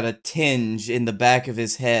just got a tinge in the back of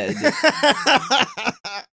his head.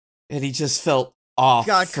 And he just felt off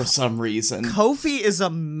for some reason. Kofi is a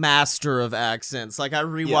master of accents. Like, I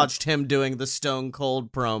rewatched him doing the Stone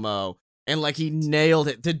Cold promo, and like, he nailed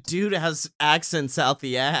it. The dude has accents out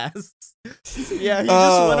the ass. Yeah, he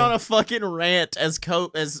just went on a fucking rant as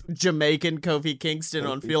Jamaican Kofi Kingston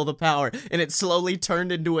on Feel the Power, and it slowly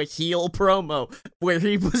turned into a heel promo where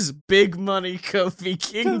he was Big Money Kofi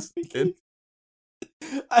Kingston.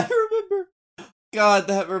 I remember. God,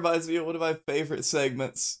 that reminds me of one of my favorite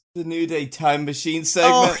segments. The New Day Time Machine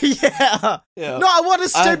segment. Oh, yeah. No, I want to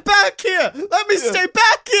stay back here. Let me stay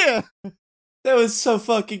back here. That was so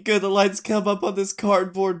fucking good. The lights come up on this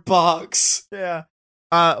cardboard box. Yeah.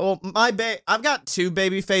 Well, I've got two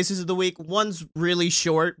baby faces of the week. One's really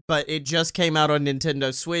short, but it just came out on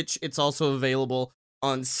Nintendo Switch. It's also available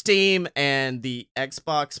on Steam and the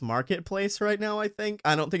Xbox Marketplace right now, I think.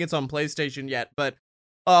 I don't think it's on PlayStation yet, but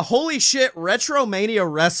holy shit, Retromania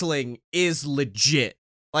Wrestling is legit.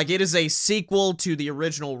 Like, it is a sequel to the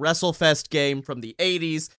original WrestleFest game from the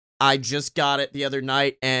 80s. I just got it the other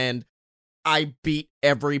night, and I beat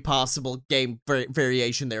every possible game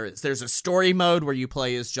variation there is. There's a story mode where you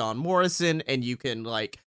play as John Morrison, and you can,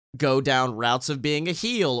 like, go down routes of being a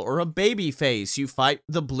heel or a babyface. You fight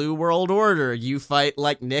the Blue World Order. You fight,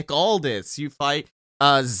 like, Nick Aldis. You fight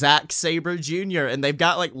Zack Sabre Jr., and they've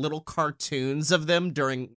got, like, little cartoons of them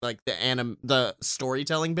during, like, the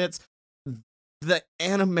storytelling bits. The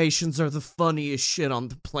animations are the funniest shit on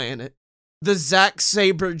the planet. The Zack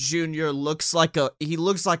Sabre Jr. looks like a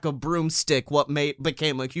broomstick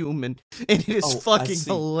became a human, and it is fucking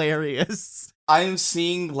hilarious. I am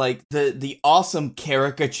seeing, like, the awesome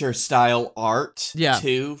caricature style art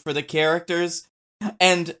too for the characters,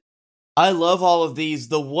 and I love all of these.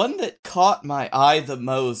 The one that caught my eye the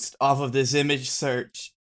most off of this image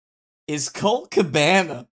search is Colt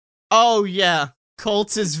Cabana. Oh, yeah.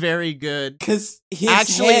 Colts is very good. Because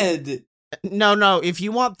his head... No, if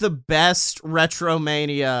you want the best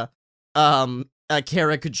Retromania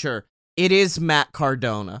caricature, it is Matt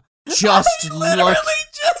Cardona. Just look.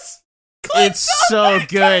 It's so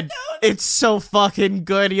good. It's so fucking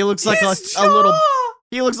good. He looks like a little.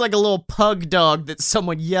 He looks like a little pug dog that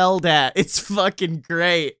someone yelled at. It's fucking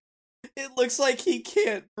great. It looks like he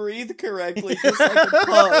can't breathe correctly, just like a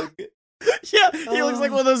pug. Yeah, he looks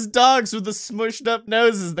like one of those dogs with the smushed up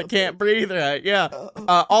noses that can't breathe right. Yeah.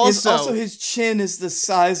 Also, his chin is the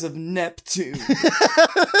size of Neptune.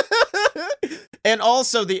 And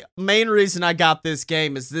also, the main reason I got this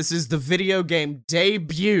game is this is the video game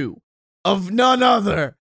debut of none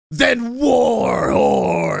other than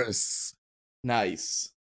Warhorse.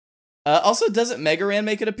 Nice. Also, doesn't Megaran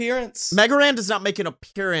make an appearance? Megaran does not make an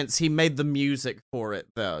appearance. He made the music for it,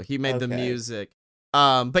 though. He made the music.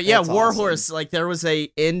 But yeah, Warhorse, awesome. Like, there was they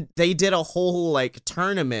did a whole, like,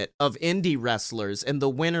 tournament of indie wrestlers, and the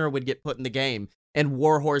winner would get put in the game, and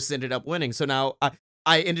Warhorse ended up winning. So now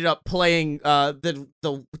I ended up playing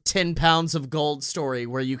the 10 pounds of gold story,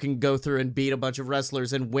 where you can go through and beat a bunch of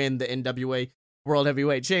wrestlers and win the NWA World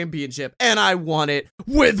Heavyweight Championship, and I won it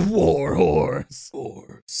with Warhorse.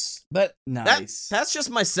 But nice. That's just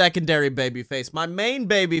my secondary babyface. My main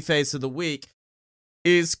babyface of the week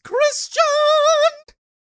is Christian!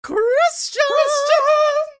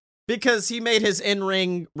 Because he made his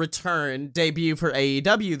in-ring return debut for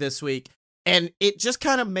AEW this week, and it just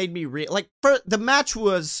kind of made me the match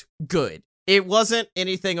was good. It wasn't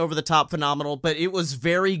anything over the top phenomenal, but it was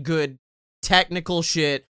very good technical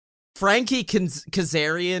shit. Frankie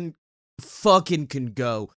Kazarian fucking can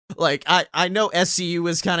go. Like, I know SCU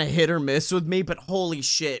is kind of hit or miss with me, but holy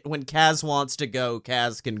shit, when Kaz wants to go,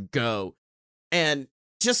 Kaz can go. And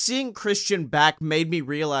just seeing Christian back made me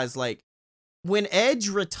realize, like, when Edge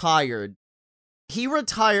retired, he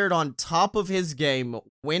retired on top of his game,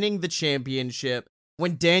 winning the championship.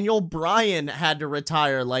 When Daniel Bryan had to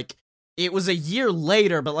retire, like, it was a year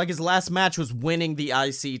later, but, like, his last match was winning the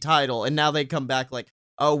IC title, and now they come back like,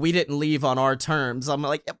 oh, we didn't leave on our terms. I'm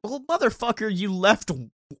like, well, motherfucker, you left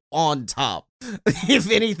on top.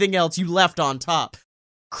 If anything else, you left on top.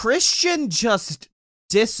 Christian just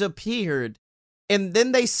disappeared, and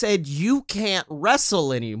then they said, you can't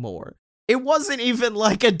wrestle anymore. It wasn't even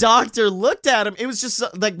like a doctor looked at him. It was just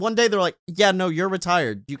like one day they're like, yeah, no, you're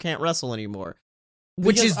retired. You can't wrestle anymore.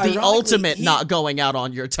 Which is the ultimate not going out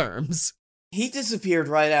on your terms. He disappeared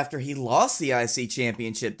right after he lost the IC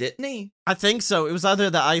championship, didn't he? I think so. It was either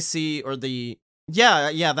the IC or the... Yeah,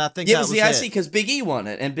 I think that was the IC because Big E won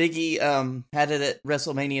it, and Big E had it at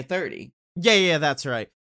WrestleMania 30. Yeah, that's right.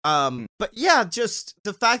 But yeah, just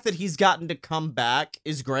the fact that he's gotten to come back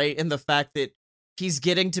is great, and the fact that he's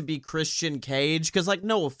getting to be Christian Cage, because, like,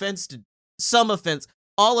 all offense to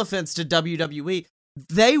WWE,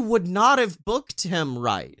 they would not have booked him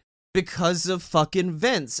right because of fucking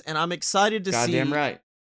Vince, and I'm excited to see... Goddamn right.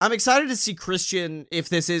 I'm excited to see Christian, if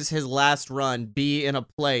this is his last run, be in a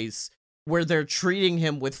place where they're treating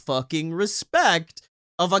him with fucking respect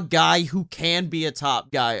of a guy who can be a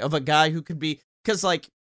top guy, of a guy who could be... Because, like,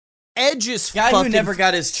 Edge is guy who never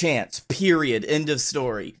got his chance, period, end of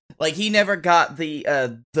story. Like, he never got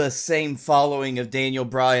the same following of Daniel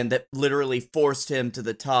Bryan that literally forced him to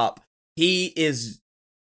the top. He is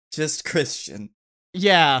just Christian.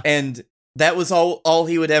 Yeah. And that was all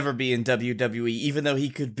he would ever be in WWE, even though he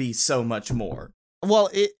could be so much more. Well,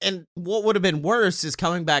 and what would have been worse is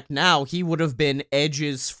coming back now, he would have been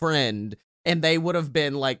Edge's friend, and they would have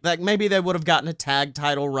been like maybe they would have gotten a tag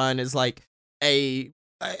title run as like a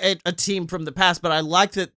team from the past, but I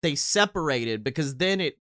like that they separated, because then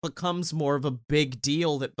it becomes more of a big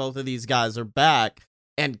deal that both of these guys are back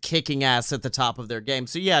and kicking ass at the top of their game.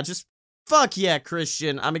 So yeah, just fuck yeah,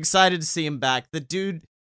 Christian. I'm excited to see him back. The dude,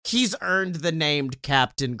 he's earned the named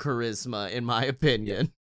Captain Charisma, in my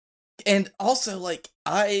opinion. And also, like,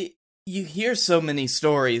 you hear so many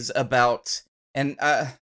stories about, and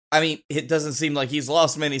I mean, it doesn't seem like he's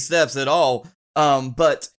lost many steps at all,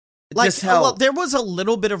 but like, just how... well, there was a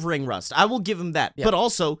little bit of ring rust. I will give him that. Yeah. But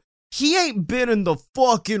also, he ain't been in the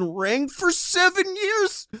fucking ring for 7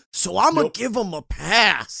 years, so I'm gonna give him a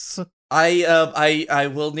pass. I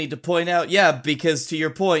will need to point out, yeah, because to your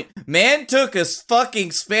point, man took a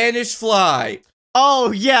fucking Spanish fly.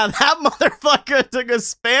 Oh, yeah, that motherfucker took a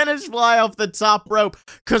Spanish fly off the top rope,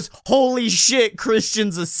 because holy shit,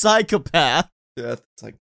 Christian's a psychopath. Yeah, it's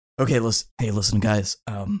like, okay, listen, guys,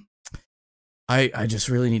 I just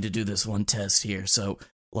really need to do this one test here, so,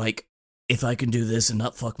 like, if I can do this and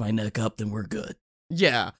not fuck my neck up, then we're good.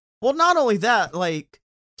 Yeah. Well, not only that, like,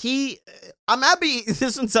 I'm happy,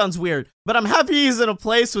 this one sounds weird, but I'm happy he's in a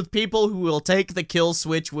place with people who will take the kill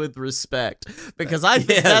switch with respect, because I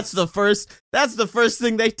think that's the first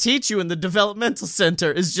thing they teach you in the developmental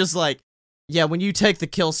center, is just like, yeah, when you take the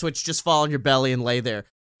kill switch, just fall on your belly and lay there.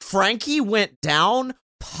 Frankie went down,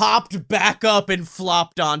 popped back up, and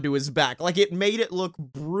flopped onto his back. Like, it made it look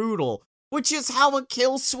brutal, which is how a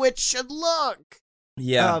kill switch should look.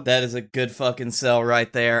 Yeah, that is a good fucking sell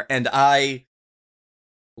right there, and I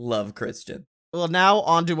love Christian. Well, now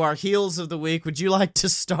on to our heels of the week. Would you like to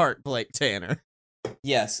start, Blake Tanner?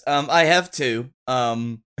 Yes, I have two.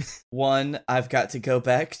 One I've got to go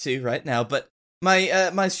back to right now, but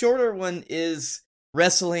my shorter one is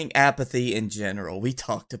wrestling apathy in general. We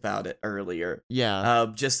talked about it earlier. Yeah.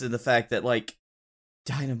 Just in the fact that, like,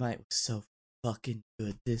 Dynamite was so fucking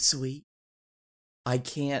good this week. I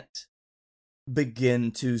can't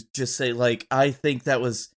begin to just say, like, I think that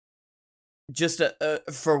was just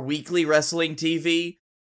for weekly wrestling TV,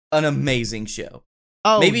 an amazing show.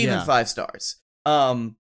 Oh, maybe yeah. even 5 stars.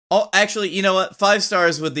 Oh, actually, you know what? 5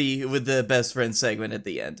 stars with the best friend segment at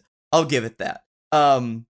the end. I'll give it that.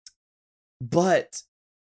 But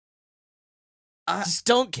I just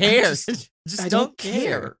don't care. I don't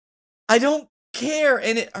care. I don't care,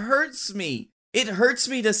 and it hurts me. It hurts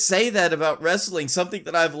me to say that about wrestling, something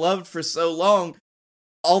that I've loved for so long.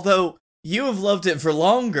 Although you have loved it for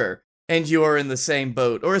longer, and you are in the same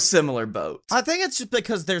boat or a similar boat. I think it's just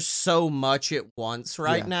because there's so much at once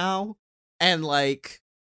right now, and like,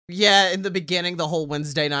 yeah, in the beginning, the whole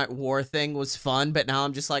Wednesday Night War thing was fun, but now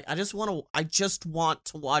I'm just like, I just want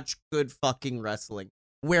to watch good fucking wrestling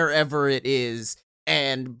wherever it is,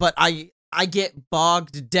 but I get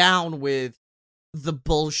bogged down with the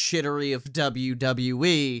bullshittery of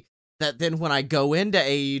WWE, that then when I go into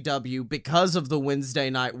AEW because of the Wednesday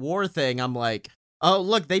Night War thing, I'm like, oh,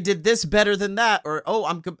 look, they did this better than that, or,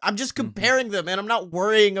 oh, I'm just comparing them, and I'm not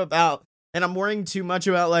worrying about, and I'm worrying too much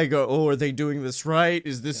about, like, oh, are they doing this right?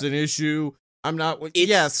 Is this an issue? I'm not,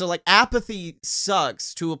 so, like, apathy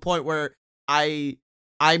sucks to a point where I'm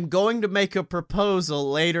going to make a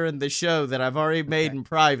proposal later in the show that I've already made in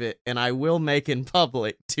private, and I will make in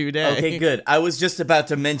public today. Okay, good. I was just about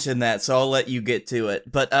to mention that, so I'll let you get to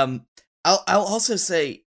it. But I'll also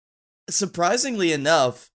say, surprisingly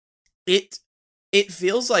enough, it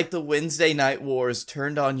feels like the Wednesday Night Wars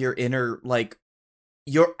turned on your inner, like,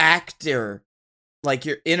 your actor, like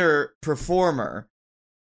your inner performer,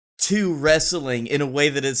 to wrestling in a way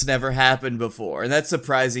that it's never happened before, and that's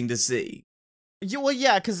surprising to see. Well,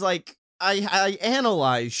 yeah, because, like, I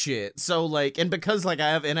analyze shit, so, like, and because, like, I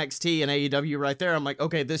have NXT and AEW right there, I'm like,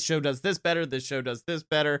 okay, this show does this better, this show does this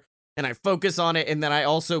better, and I focus on it, and then I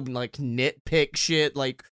also, like, nitpick shit,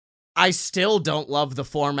 like, I still don't love the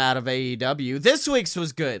format of AEW. This week's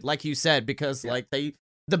was good, like you said, because, like, the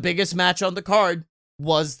biggest match on the card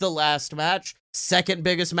was the last match, second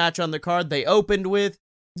biggest match on the card they opened with,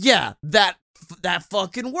 yeah, that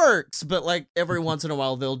fucking works, but, like, every once in a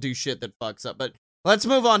while they'll do shit that fucks up. But let's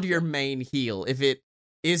move on to your main heel.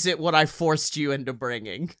 Is it what I forced you into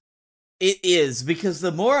bringing? It is, because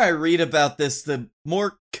the more I read about this, the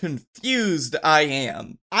more confused I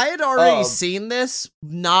am. I had already seen this,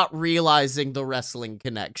 not realizing the wrestling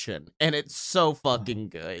connection, and it's so fucking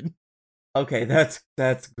good. Okay, that's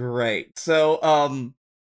great. So,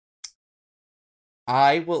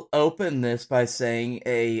 I will open this by saying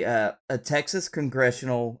a Texas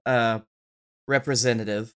congressional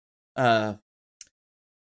representative,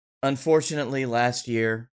 unfortunately last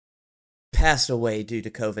year, passed away due to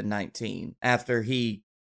COVID-19 after he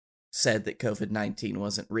said that COVID-19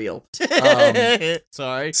 wasn't real.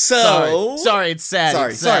 Sorry, it's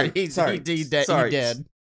sad. Sorry. He dead.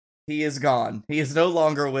 He is gone. He is no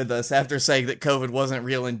longer with us after saying that COVID wasn't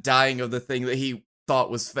real and dying of the thing that he thought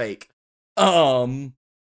was fake. So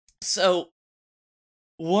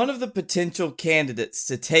one of the potential candidates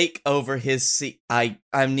to take over his seat, I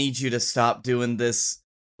need you to stop doing this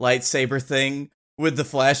lightsaber thing with the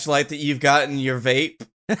flashlight that you've got in your vape.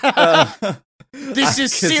 This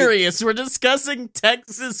is serious. We're discussing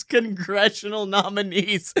Texas congressional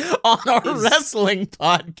nominees on our wrestling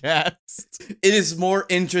podcast. It is more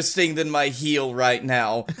interesting than my heel right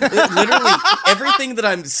now. Literally, everything that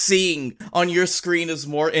I'm seeing on your screen is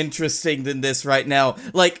more interesting than this right now.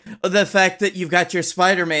 Like, the fact that you've got your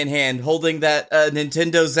Spider-Man hand holding that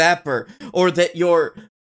Nintendo Zapper, or that your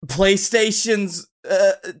PlayStation's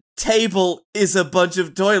table is a bunch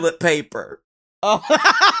of toilet paper. Oh.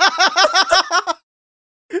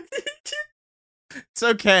 It's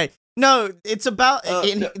okay. No, it's about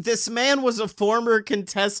this man was a former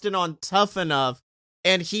contestant on Tough Enough,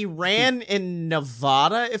 and he ran in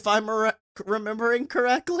Nevada, if I'm remembering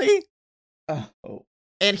correctly. Oh.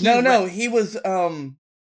 And he No, he was,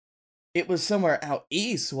 it was somewhere out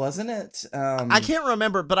east, wasn't it? I can't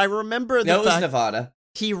remember, but I remember it was Nevada.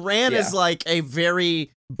 He ran as, like, a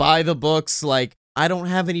very by-the-books, like, I don't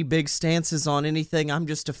have any big stances on anything. I'm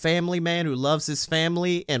just a family man who loves his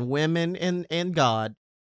family and women and God.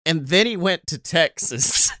 And then he went to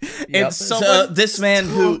Texas. And so this man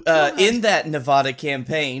who, in that Nevada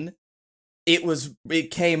campaign,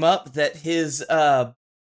 it came up that his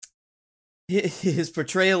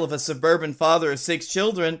portrayal of a suburban father of 6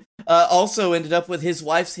 children also ended up with his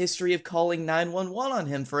wife's history of calling 911 on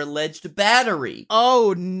him for alleged battery.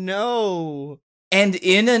 Oh, no. And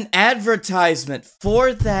in an advertisement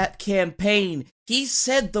for that campaign, he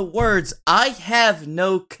said the words, "I have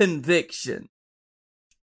no conviction."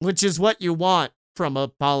 Which is what you want from a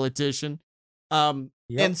politician. And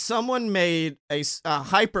someone made a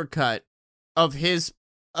hypercut of his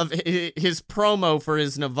promo for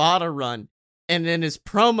his Nevada run, and then his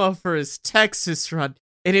promo for his Texas run,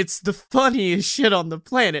 and it's the funniest shit on the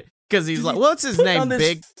planet, because he's like, what's his name,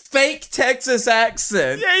 Big? Fake Texas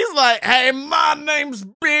accent. Yeah, he's like, hey, my name's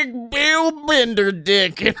Big Bill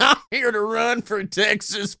Benderdick, and I'm here to run for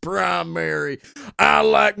Texas primary. I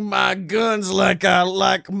like my guns like I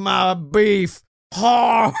like my beef,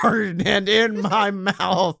 hard and in my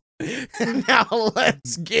mouth. Now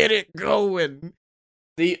let's get it going.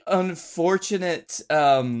 The unfortunate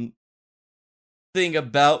thing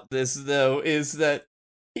about this, though, is that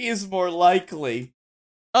he is more likely.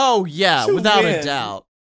 Oh, yeah, without a doubt.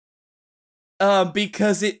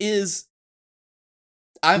 Because it is.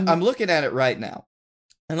 I'm looking at it right now.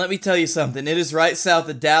 And let me tell you something. It is right south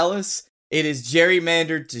of Dallas. It is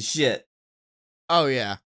gerrymandered to shit. Oh,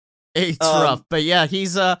 yeah. It's rough. But yeah,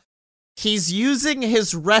 he's using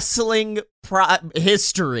his wrestling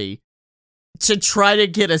history to try to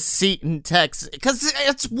get a seat in Texas, because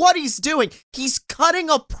it's what he's doing. He's cutting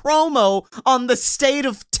a promo on the state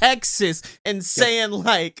of Texas and saying,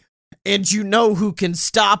 like, and you know who can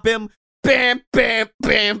stop him? Bam, bam,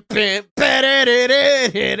 bam, bam,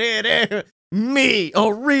 me,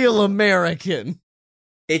 a real American.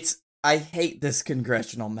 I hate this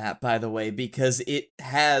congressional map, by the way, because it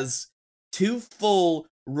has 2 full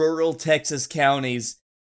rural Texas counties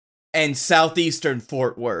and southeastern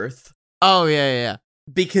Fort Worth. Oh, yeah.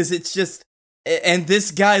 Because it's just... And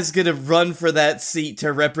this guy's gonna run for that seat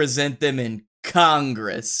to represent them in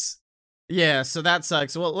Congress. Yeah, so that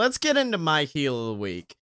sucks. Well, let's get into my heel of the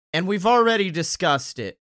week. And we've already discussed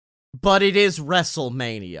it, but it is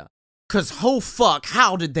WrestleMania. Because, oh fuck,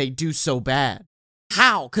 how did they do so bad?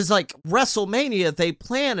 How? Because, like, WrestleMania, they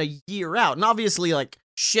plan a year out. And obviously, like,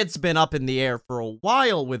 shit's been up in the air for a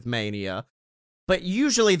while with Mania. But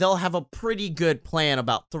usually they'll have a pretty good plan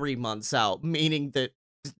about 3 months out, meaning that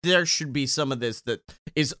there should be some of this that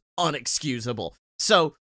is unexcusable.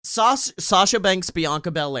 So, Sasha Banks,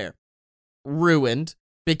 Bianca Belair, ruined,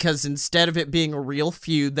 because instead of it being a real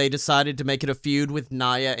feud, they decided to make it a feud with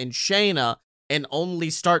Nia and Shayna, and only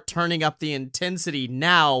start turning up the intensity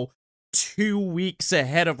now, 2 weeks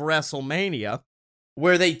ahead of WrestleMania.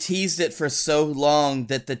 Where they teased it for so long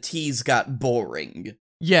that the tease got boring.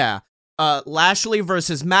 Yeah. Lashley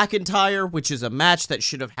versus McIntyre, which is a match that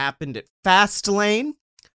should have happened at Fastlane.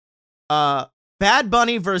 Bad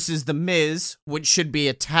Bunny versus The Miz, which should be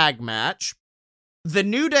a tag match. The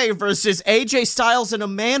New Day versus AJ Styles and a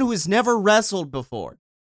man who has never wrestled before.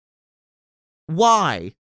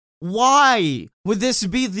 Why? Why would this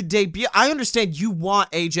be the debut? I understand you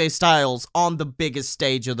want AJ Styles on the biggest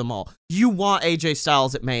stage of them all. You want AJ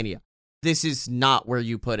Styles at Mania. This is not where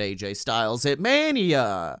you put AJ Styles at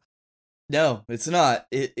Mania. No, it's not.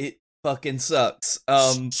 It fucking sucks.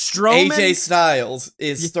 Strowman? AJ Styles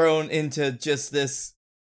is thrown into just this,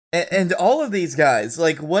 and all of these guys,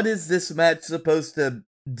 like, what is this match supposed to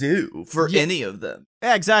do for any of them?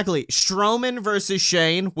 Yeah, exactly. Strowman versus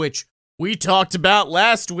Shane, which we talked about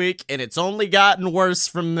last week, and it's only gotten worse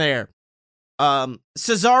from there.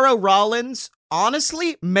 Cesaro Rollins,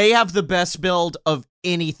 honestly, may have the best build of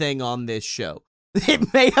anything on this show.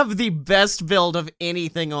 It may have the best build of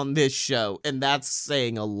anything on this show, and that's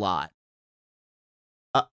saying a lot.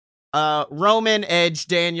 Roman, Edge,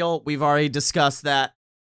 Daniel, we've already discussed that.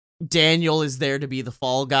 Daniel is there to be the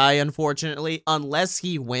fall guy, unfortunately, unless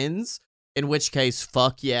he wins, in which case,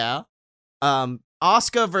 fuck yeah.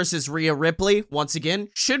 Asuka versus Rhea Ripley, once again,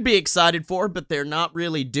 should be excited for, but they're not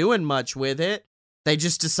really doing much with it. They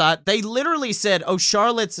just they literally said, oh,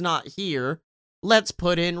 Charlotte's not here, let's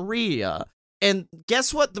put in Rhea. And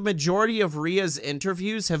guess what the majority of Rhea's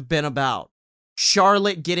interviews have been about?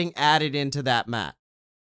 Charlotte getting added into that match.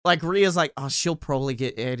 like, Rhea's like, oh, she'll probably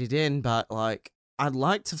get added in, but, like, I'd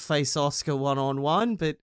like to face Asuka one-on-one,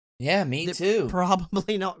 but yeah, me too.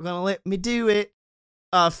 Probably not gonna let me do it.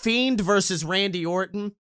 Fiend versus Randy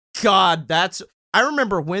Orton. God, I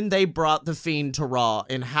remember when they brought the Fiend to Raw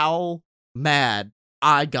and how mad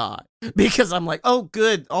I got. Because I'm like, oh,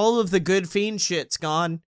 good. All of the good Fiend shit's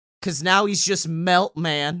gone. Because now he's just Melt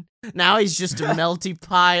Man. Now he's just a melty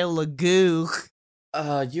pile of goo.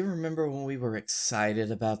 You remember when we were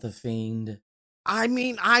excited about the Fiend? I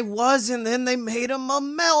mean, I was, and then they made him a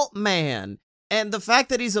Melt Man. And the fact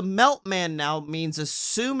that he's a Melt Man now means,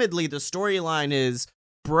 assumedly, the storyline is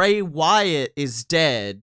Bray Wyatt is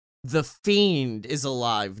dead. The Fiend is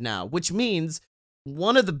alive now, which means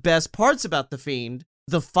one of the best parts about the Fiend,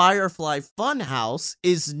 the Firefly Funhouse,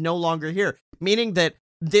 is no longer here. Meaning that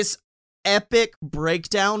this epic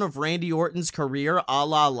breakdown of Randy Orton's career, a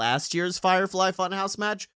la last year's Firefly Funhouse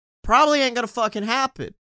match, probably ain't gonna fucking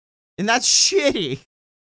happen. And that's shitty.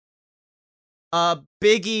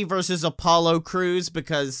 Big E versus Apollo Crews,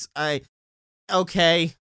 because it's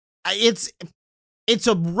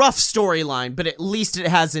a rough storyline, but at least it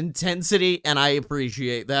has intensity, and I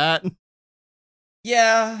appreciate that.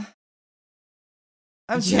 Yeah.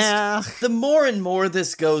 The more and more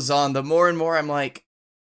this goes on, the more and more I'm like,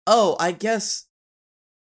 oh, I guess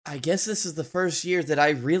this is the first year that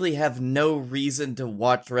I really have no reason to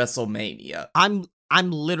watch WrestleMania. I'm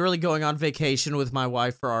literally going on vacation with my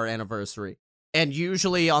wife for our anniversary. And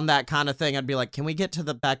usually on that kind of thing, I'd be like, can we get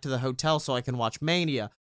back to the hotel so I can watch Mania?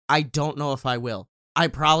 I don't know if I will. I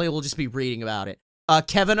probably will just be reading about it.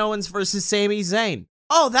 Kevin Owens versus Sami Zayn.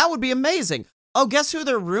 Oh, that would be amazing. Oh, guess who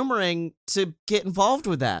they're rumoring to get involved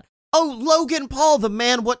with that? Oh, Logan Paul, the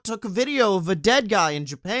man what took a video of a dead guy in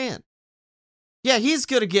Japan. Yeah, he's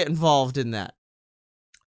gonna get involved in that.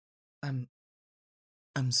 I'm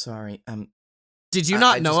sorry. Did you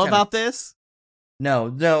not know about this?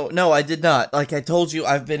 No, I did not. Like I told you,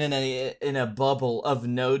 I've been in a bubble of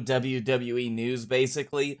no WWE news,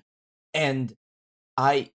 basically, and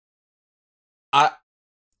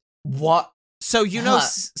what? So,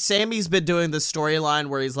 Sammy's been doing the storyline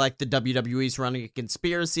where he's like, the WWE's running a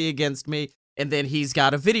conspiracy against me, and then he's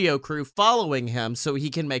got a video crew following him so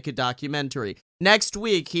he can make a documentary. Next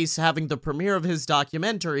week, he's having the premiere of his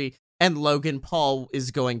documentary, and Logan Paul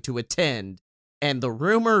is going to attend. And the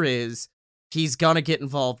rumor is he's gonna get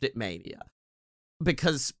involved at Mania.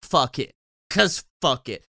 Because fuck it.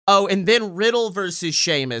 Oh, and then Riddle versus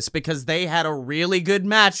Sheamus, because they had a really good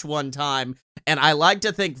match one time, and I like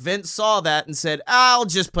to think Vince saw that and said, I'll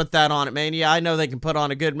just put that on at Mania. I know they can put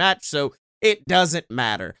on a good match, so it doesn't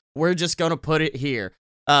matter. We're just gonna put it here.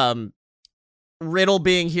 Riddle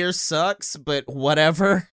being here sucks, but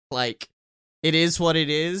whatever. Like, it is what it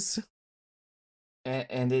is.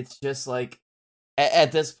 And it's just like,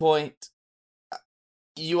 at this point,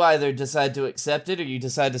 you either decide to accept it or you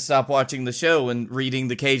decide to stop watching the show and reading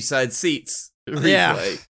the Cage Side Seats replay.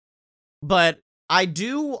 Yeah. But I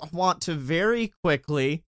do want to very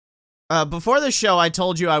quickly, before the show, I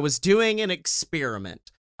told you I was doing an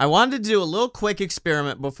experiment. I wanted to do a little quick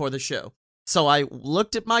experiment before the show. So I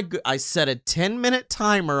looked at I set a 10-minute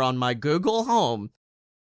timer on my Google Home,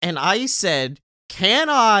 and I said, can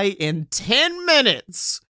I, in 10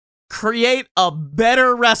 minutes, create a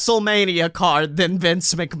better WrestleMania card than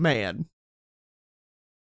Vince McMahon?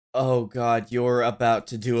 Oh God, you're about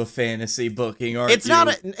to do a fantasy booking, aren't you?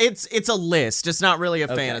 It's a list. It's not really a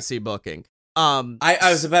fantasy booking. I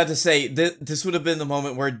was about to say this would have been the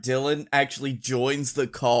moment where Dylan actually joins the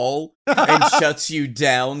call and shuts you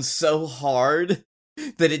down so hard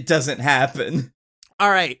that it doesn't happen. All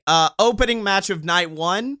right, opening match of night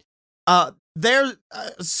one. There,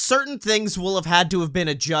 certain things will have had to have been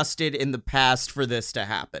adjusted in the past for this to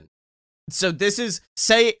happen. So this is,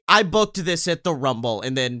 say I booked this at the Rumble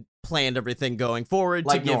and then planned everything going forward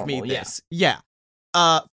like to give normal, me this. Yeah.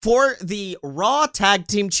 For the Raw Tag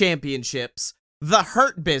Team Championships, the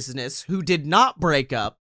Hurt Business, who did not break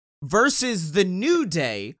up, versus the New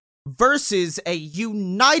Day, versus a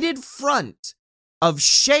united front of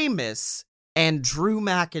Sheamus and Drew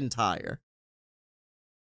McIntyre.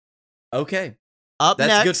 Okay.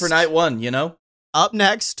 That's good for night one, you know? Up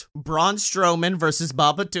next, Braun Strowman versus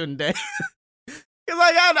Babatunde. Because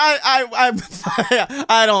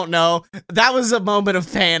I don't know. That was a moment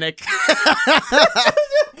of panic.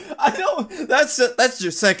 I don't. That's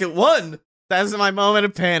your second one. That's my moment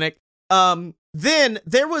of panic. Then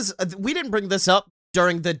there was. We didn't bring this up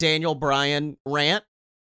during the Daniel Bryan rant.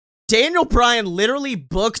 Daniel Bryan literally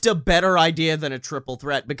booked a better idea than a triple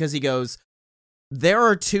threat because he goes, there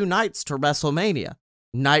are 2 nights to WrestleMania.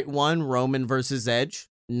 Night 1, Roman versus Edge.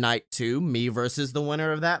 night 2, me versus the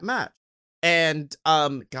winner of that match. And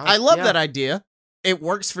I love that idea. It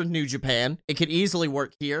works for New Japan. It could easily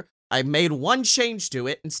work here. I made one change to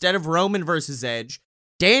it. Instead of Roman versus Edge,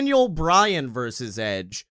 Daniel Bryan versus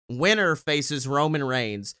Edge. Winner faces Roman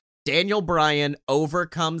Reigns. Daniel Bryan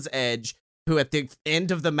overcomes Edge, who at the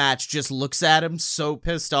end of the match just looks at him so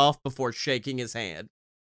pissed off before shaking his hand.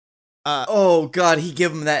 Oh god, he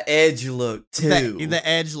give him that Edge look too. The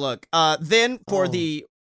Edge look. Then for the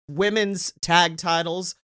women's tag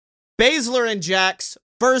titles, Baszler and Jax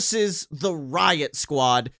versus the Riot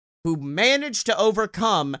Squad, who managed to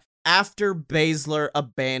overcome after Baszler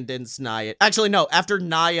abandons Nia. Actually, no, after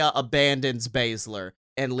Nia abandons Baszler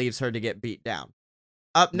and leaves her to get beat down.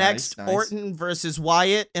 Up next, Orton versus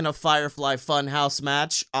Wyatt in a Firefly Funhouse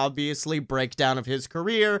match. Obviously, breakdown of his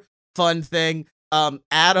career. Fun thing.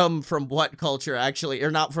 Adam from What Culture, actually,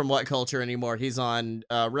 or not from What Culture anymore, he's on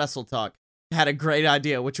Wrestle Talk, had a great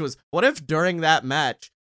idea, which was, what if during that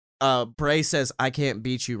match, Bray says, "I can't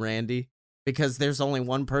beat you, Randy, because there's only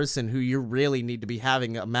one person who you really need to be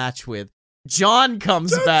having a match with." John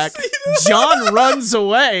comes back, John runs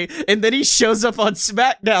away, and then he shows up on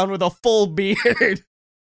SmackDown with a full beard.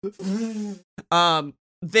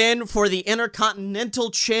 Then for the Intercontinental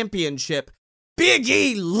Championship, Big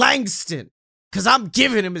E Langston, because I'm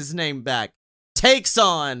giving him his name back, takes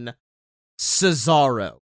on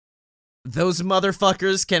Cesaro. Those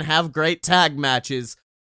motherfuckers can have great tag matches.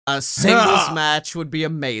 A singles match would be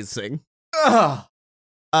amazing.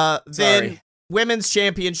 Then Women's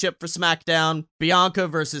Championship for SmackDown, Bianca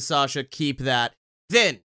versus Sasha, keep that.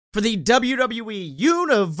 Then for the WWE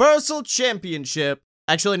Universal Championship,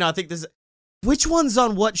 actually, no, I think this is... Which one's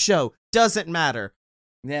on what show? Doesn't matter.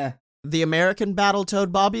 Yeah. The American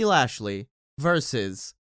Battletoad Bobby Lashley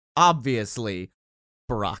versus, obviously,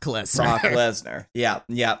 Brock Lesnar. Brock Lesnar.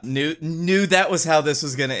 Yeah. Knew that was how this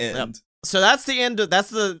was gonna end. Yep. So that's the end of...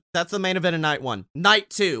 That's the main event of night 1.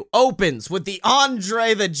 Night 2 opens with the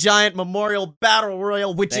Andre the Giant Memorial Battle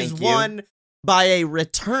Royal, which is won by a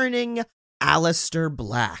returning Aleister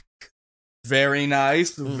Black. Very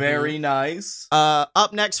nice. Very nice.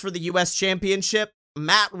 Up next for the U.S. Championship,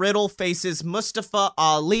 Matt Riddle faces Mustafa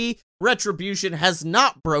Ali. Retribution has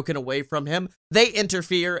not broken away from him. They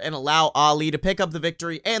interfere and allow Ali to pick up the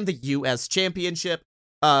victory and the U.S. Championship.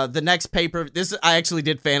 The next I actually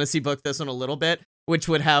did fantasy book this one a little bit, which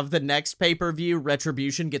would have the next pay-per-view,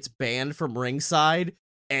 Retribution gets banned from ringside,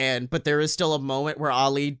 but there is still a moment where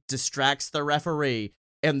Ali distracts the referee,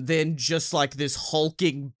 and then just like this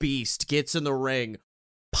hulking beast gets in the ring,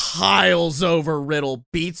 piles over Riddle,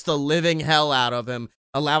 beats the living hell out of him,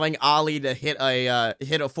 allowing Ali to hit a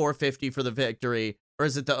 450 for the victory, or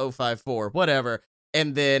is it the 054? Whatever.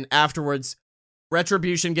 And then afterwards,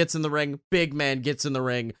 Retribution gets in the ring, Big Man gets in the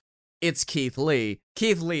ring. It's Keith Lee.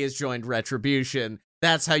 Keith Lee has joined Retribution.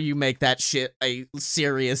 That's how you make that shit a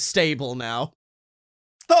serious stable now.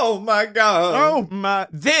 Oh my god. Oh my.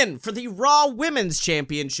 Then, for the Raw Women's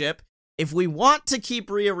Championship, if we want to keep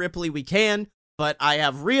Rhea Ripley, we can, but I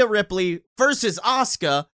have Rhea Ripley versus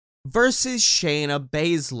Asuka versus Shayna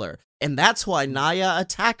Baszler. And that's why Nia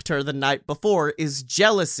attacked her the night before, is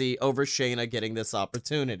jealousy over Shayna getting this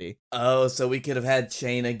opportunity. Oh, so we could have had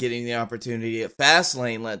Shayna getting the opportunity at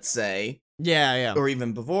Fastlane, let's say. Yeah. Or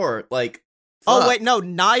even before, like... Fuck. Oh, wait, no,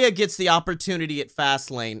 Nia gets the opportunity at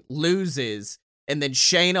Fastlane, loses, and then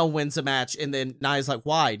Shayna wins a match, and then Nia's like,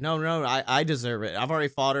 why? No, I deserve it. I've already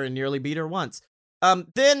fought her and nearly beat her once.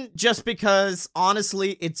 Then, just because,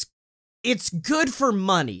 honestly, it's good for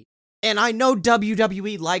money. And I know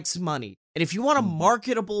WWE likes money. And if you want a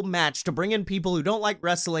marketable match to bring in people who don't like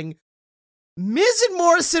wrestling, Miz and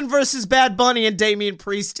Morrison versus Bad Bunny and Damian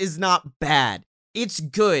Priest is not bad. It's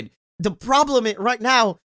good. The problem right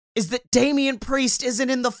now is that Damian Priest isn't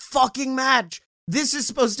in the fucking match. This is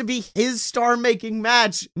supposed to be his star-making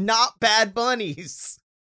match, not Bad Bunny's.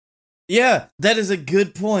 Yeah, that is a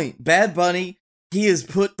good point. Bad Bunny, he has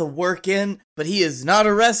put the work in, but he is not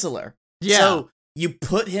a wrestler. Yeah. So you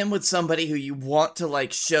put him with somebody who you want to,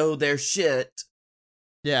 like, show their shit.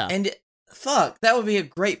 Yeah. And, fuck, that would be a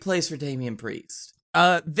great place for Damian Priest.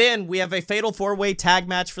 Then we have a fatal 4-way tag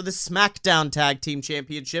match for the SmackDown Tag Team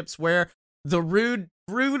Championships, where the Rude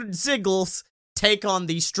Ziggles take on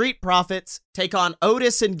the Street Profits, take on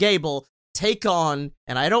Otis and Gable, take on,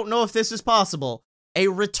 and I don't know if this is possible, a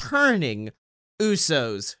returning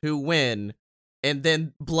Usos who win, and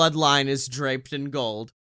then Bloodline is draped in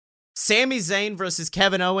gold. Sami Zayn versus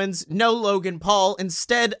Kevin Owens, no Logan Paul,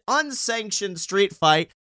 instead unsanctioned street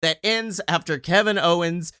fight that ends after Kevin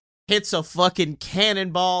Owens hits a fucking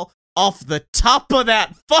cannonball off the top of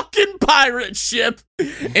that fucking pirate ship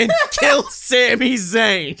and kill Sami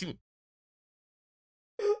Zayn.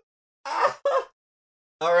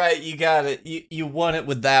 All right, you got it. You won it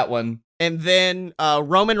with that one. And then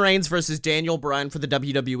Roman Reigns versus Daniel Bryan for the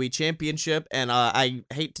WWE Championship. And I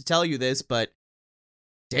hate to tell you this, but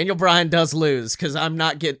Daniel Bryan does lose because I'm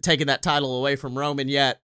not taking that title away from Roman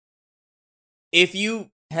yet. If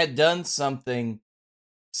you had done something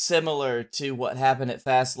similar to what happened at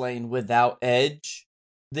Fastlane without Edge,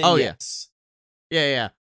 then yes. Yeah.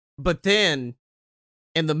 But then,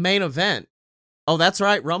 in the main event, oh, that's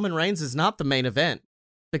right, Roman Reigns is not the main event.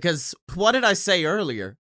 Because, what did I say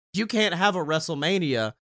earlier? You can't have a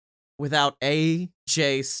WrestleMania without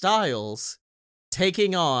AJ Styles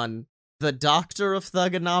taking on the Doctor of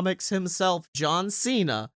Thugonomics himself, John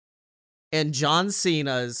Cena, in John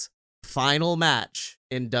Cena's final match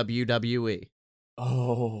in WWE.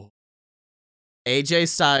 Oh. AJ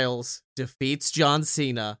Styles defeats John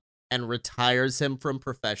Cena and retires him from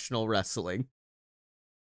professional wrestling.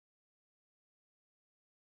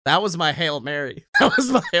 That was my Hail Mary.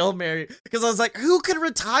 Because I was like, who could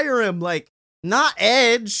retire him? Like, not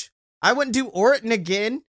Edge. I wouldn't do Orton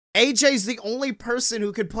again. AJ's the only person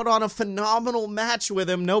who could put on a phenomenal match with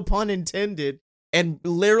him, no pun intended, and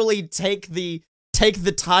literally take the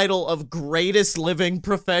title of greatest living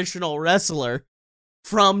professional wrestler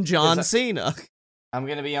from John Cena. I'm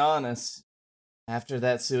gonna be honest. After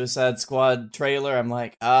that Suicide Squad trailer, I'm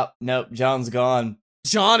like, nope, John's gone.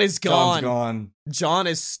 John is gone. John's gone. John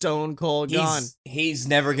is stone cold gone. He's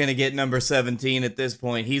never gonna get number 17 at this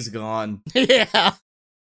point. He's gone. Yeah.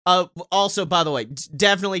 Also, by the way,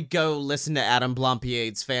 definitely go listen to Adam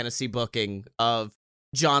Blompier's fantasy booking of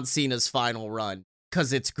John Cena's final run,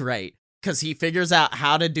 because it's great. Because he figures out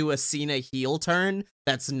how to do a Cena heel turn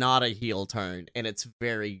that's not a heel turn, and it's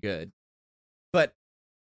very good. But,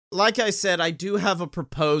 like I said, I do have a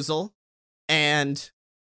proposal, and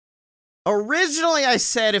originally I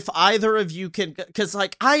said if either of you can, because,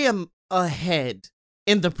 like, I am ahead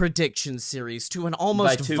in the prediction series to an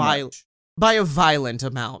almost violent... By a violent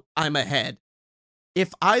amount, I'm ahead.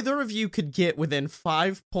 If either of you could get within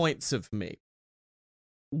 5 points of me,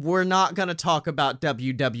 we're not going to talk about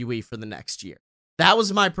WWE for the next year. That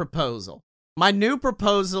was my proposal. My new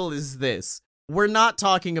proposal is this. We're not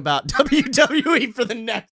talking about WWE for the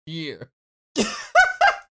next year.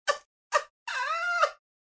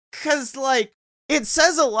 Because, like, it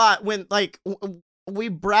says a lot when, like, we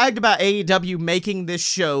bragged about AEW making this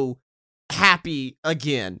show happy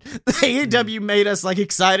again. AEW made us like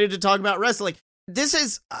excited to talk about wrestling. This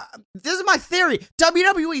is my theory.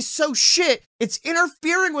 WWE is so shit, it's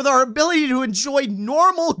interfering with our ability to enjoy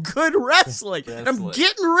normal good wrestling. And I'm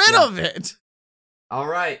getting rid of it. All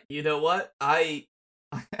right, you know what? I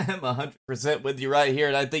am 100% with you right here,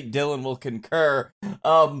 and I think Dylan will concur.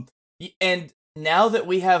 And now that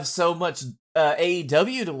we have so much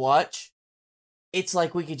AEW to watch, it's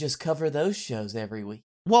like we could just cover those shows every week.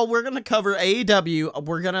 Well, we're going to cover AEW.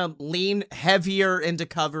 We're going to lean heavier into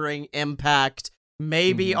covering Impact,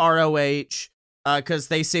 maybe ROH, because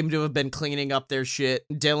they seem to have been cleaning up their shit.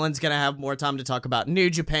 Dylan's going to have more time to talk about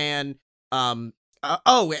New Japan. And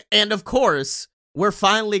of course, we're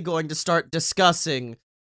finally going to start discussing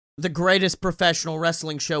the greatest professional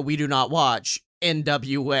wrestling show we do not watch,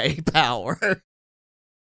 NWA Power.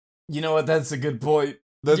 You know what? That's a good point.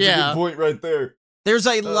 That's a good point right there. There's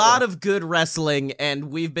a lot of good wrestling,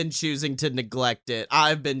 and we've been choosing to neglect it.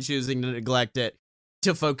 I've been choosing to neglect it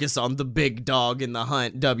to focus on the big dog in the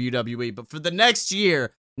hunt, WWE. But for the next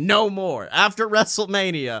year, no more. After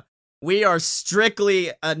WrestleMania, we are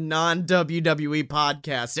strictly a non-WWE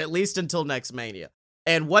podcast, at least until next Mania.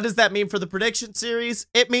 And what does that mean for the prediction series?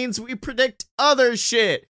 It means we predict other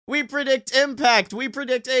shit. We predict Impact. We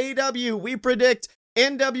predict AEW. We predict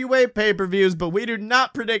NWA pay-per-views, but we do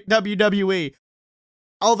not predict WWE.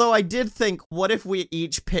 Although I did think, what if we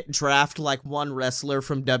each draft, like, one wrestler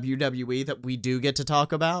from WWE that we do get to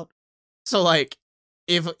talk about? So, like,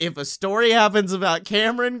 if a story happens about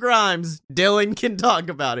Cameron Grimes, Dylan can talk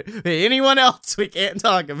about it. Anyone else we can't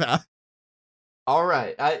talk about. All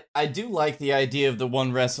right. I do like the idea of the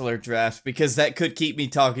one wrestler draft, because that could keep me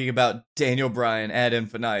talking about Daniel Bryan ad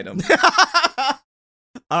infinitum.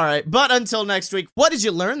 All right. But until next week, what did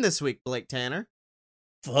you learn this week, Blake Tanner?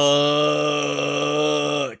 Fuck.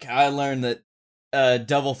 I learned that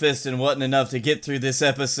double fisting wasn't enough to get through this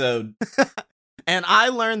episode. And I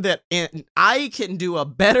learned that I can do a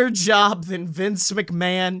better job than Vince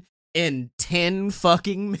McMahon in 10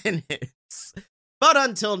 fucking minutes. But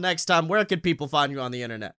until next time, where can people find you on the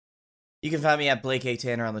internet? You can find me at Blake A.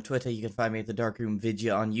 Tanner on the Twitter. You can find me at the Darkroom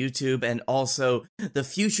Vidya on YouTube, and also the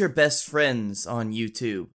Future Best Friends on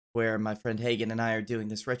YouTube, where my friend Hagen and I are doing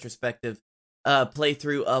this retrospective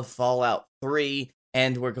playthrough of Fallout 3,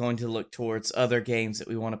 and we're going to look towards other games that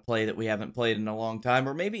we want to play that we haven't played in a long time,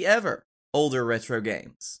 or maybe ever, older retro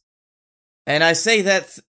games. And I say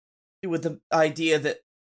that with the idea that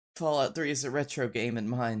Fallout 3 is a retro game in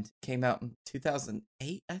mind. It came out in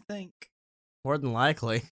 2008, I think. More than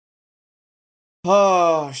likely.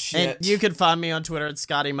 Oh, shit. And you can find me on Twitter at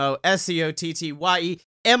ScottyMo, SCOTTYEMO,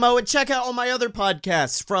 and check out all my other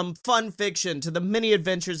podcasts, from Fun Fiction to The Mini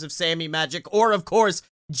Adventures of Sammy Magic, or, of course,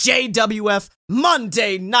 JWF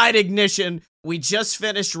Monday Night Ignition. We just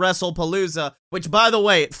finished WrestlePalooza, which, by the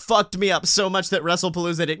way, it fucked me up so much that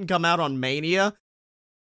WrestlePalooza didn't come out on Mania.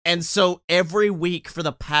 And so every week for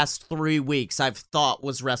the past 3 weeks, I've thought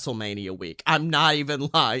was WrestleMania week. I'm not even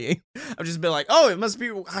lying. I've just been like, oh, it must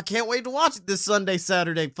be, I can't wait to watch it this Sunday,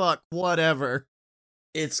 Saturday, fuck, whatever.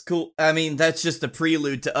 It's cool. I mean, that's just a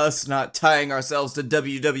prelude to us not tying ourselves to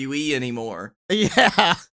WWE anymore.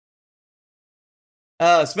 Yeah.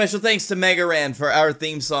 Special thanks to Mega Ran for our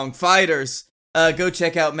theme song, Fighters. Go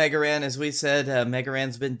check out Mega Ran. As we said, Mega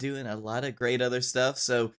Ran's been doing a lot of great other stuff,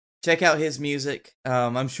 so check out his music.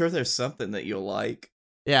 I'm sure there's something that you'll like.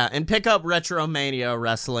 Yeah, and pick up Retromania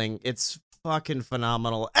Wrestling. It's fucking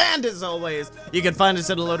phenomenal. And as always, you can find us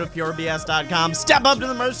at AloadofPureBS.com. Step up to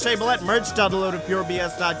the merch table at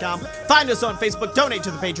merch.AloadofPureBS.com. Find us on Facebook, donate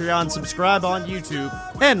to the Patreon, subscribe on YouTube,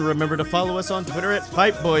 and remember to follow us on Twitter at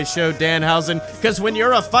FightBoyShow Danhausen, because when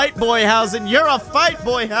you're a Fight Boy Hausen, you're a Fight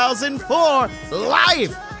Boy Hausen for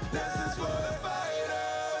life!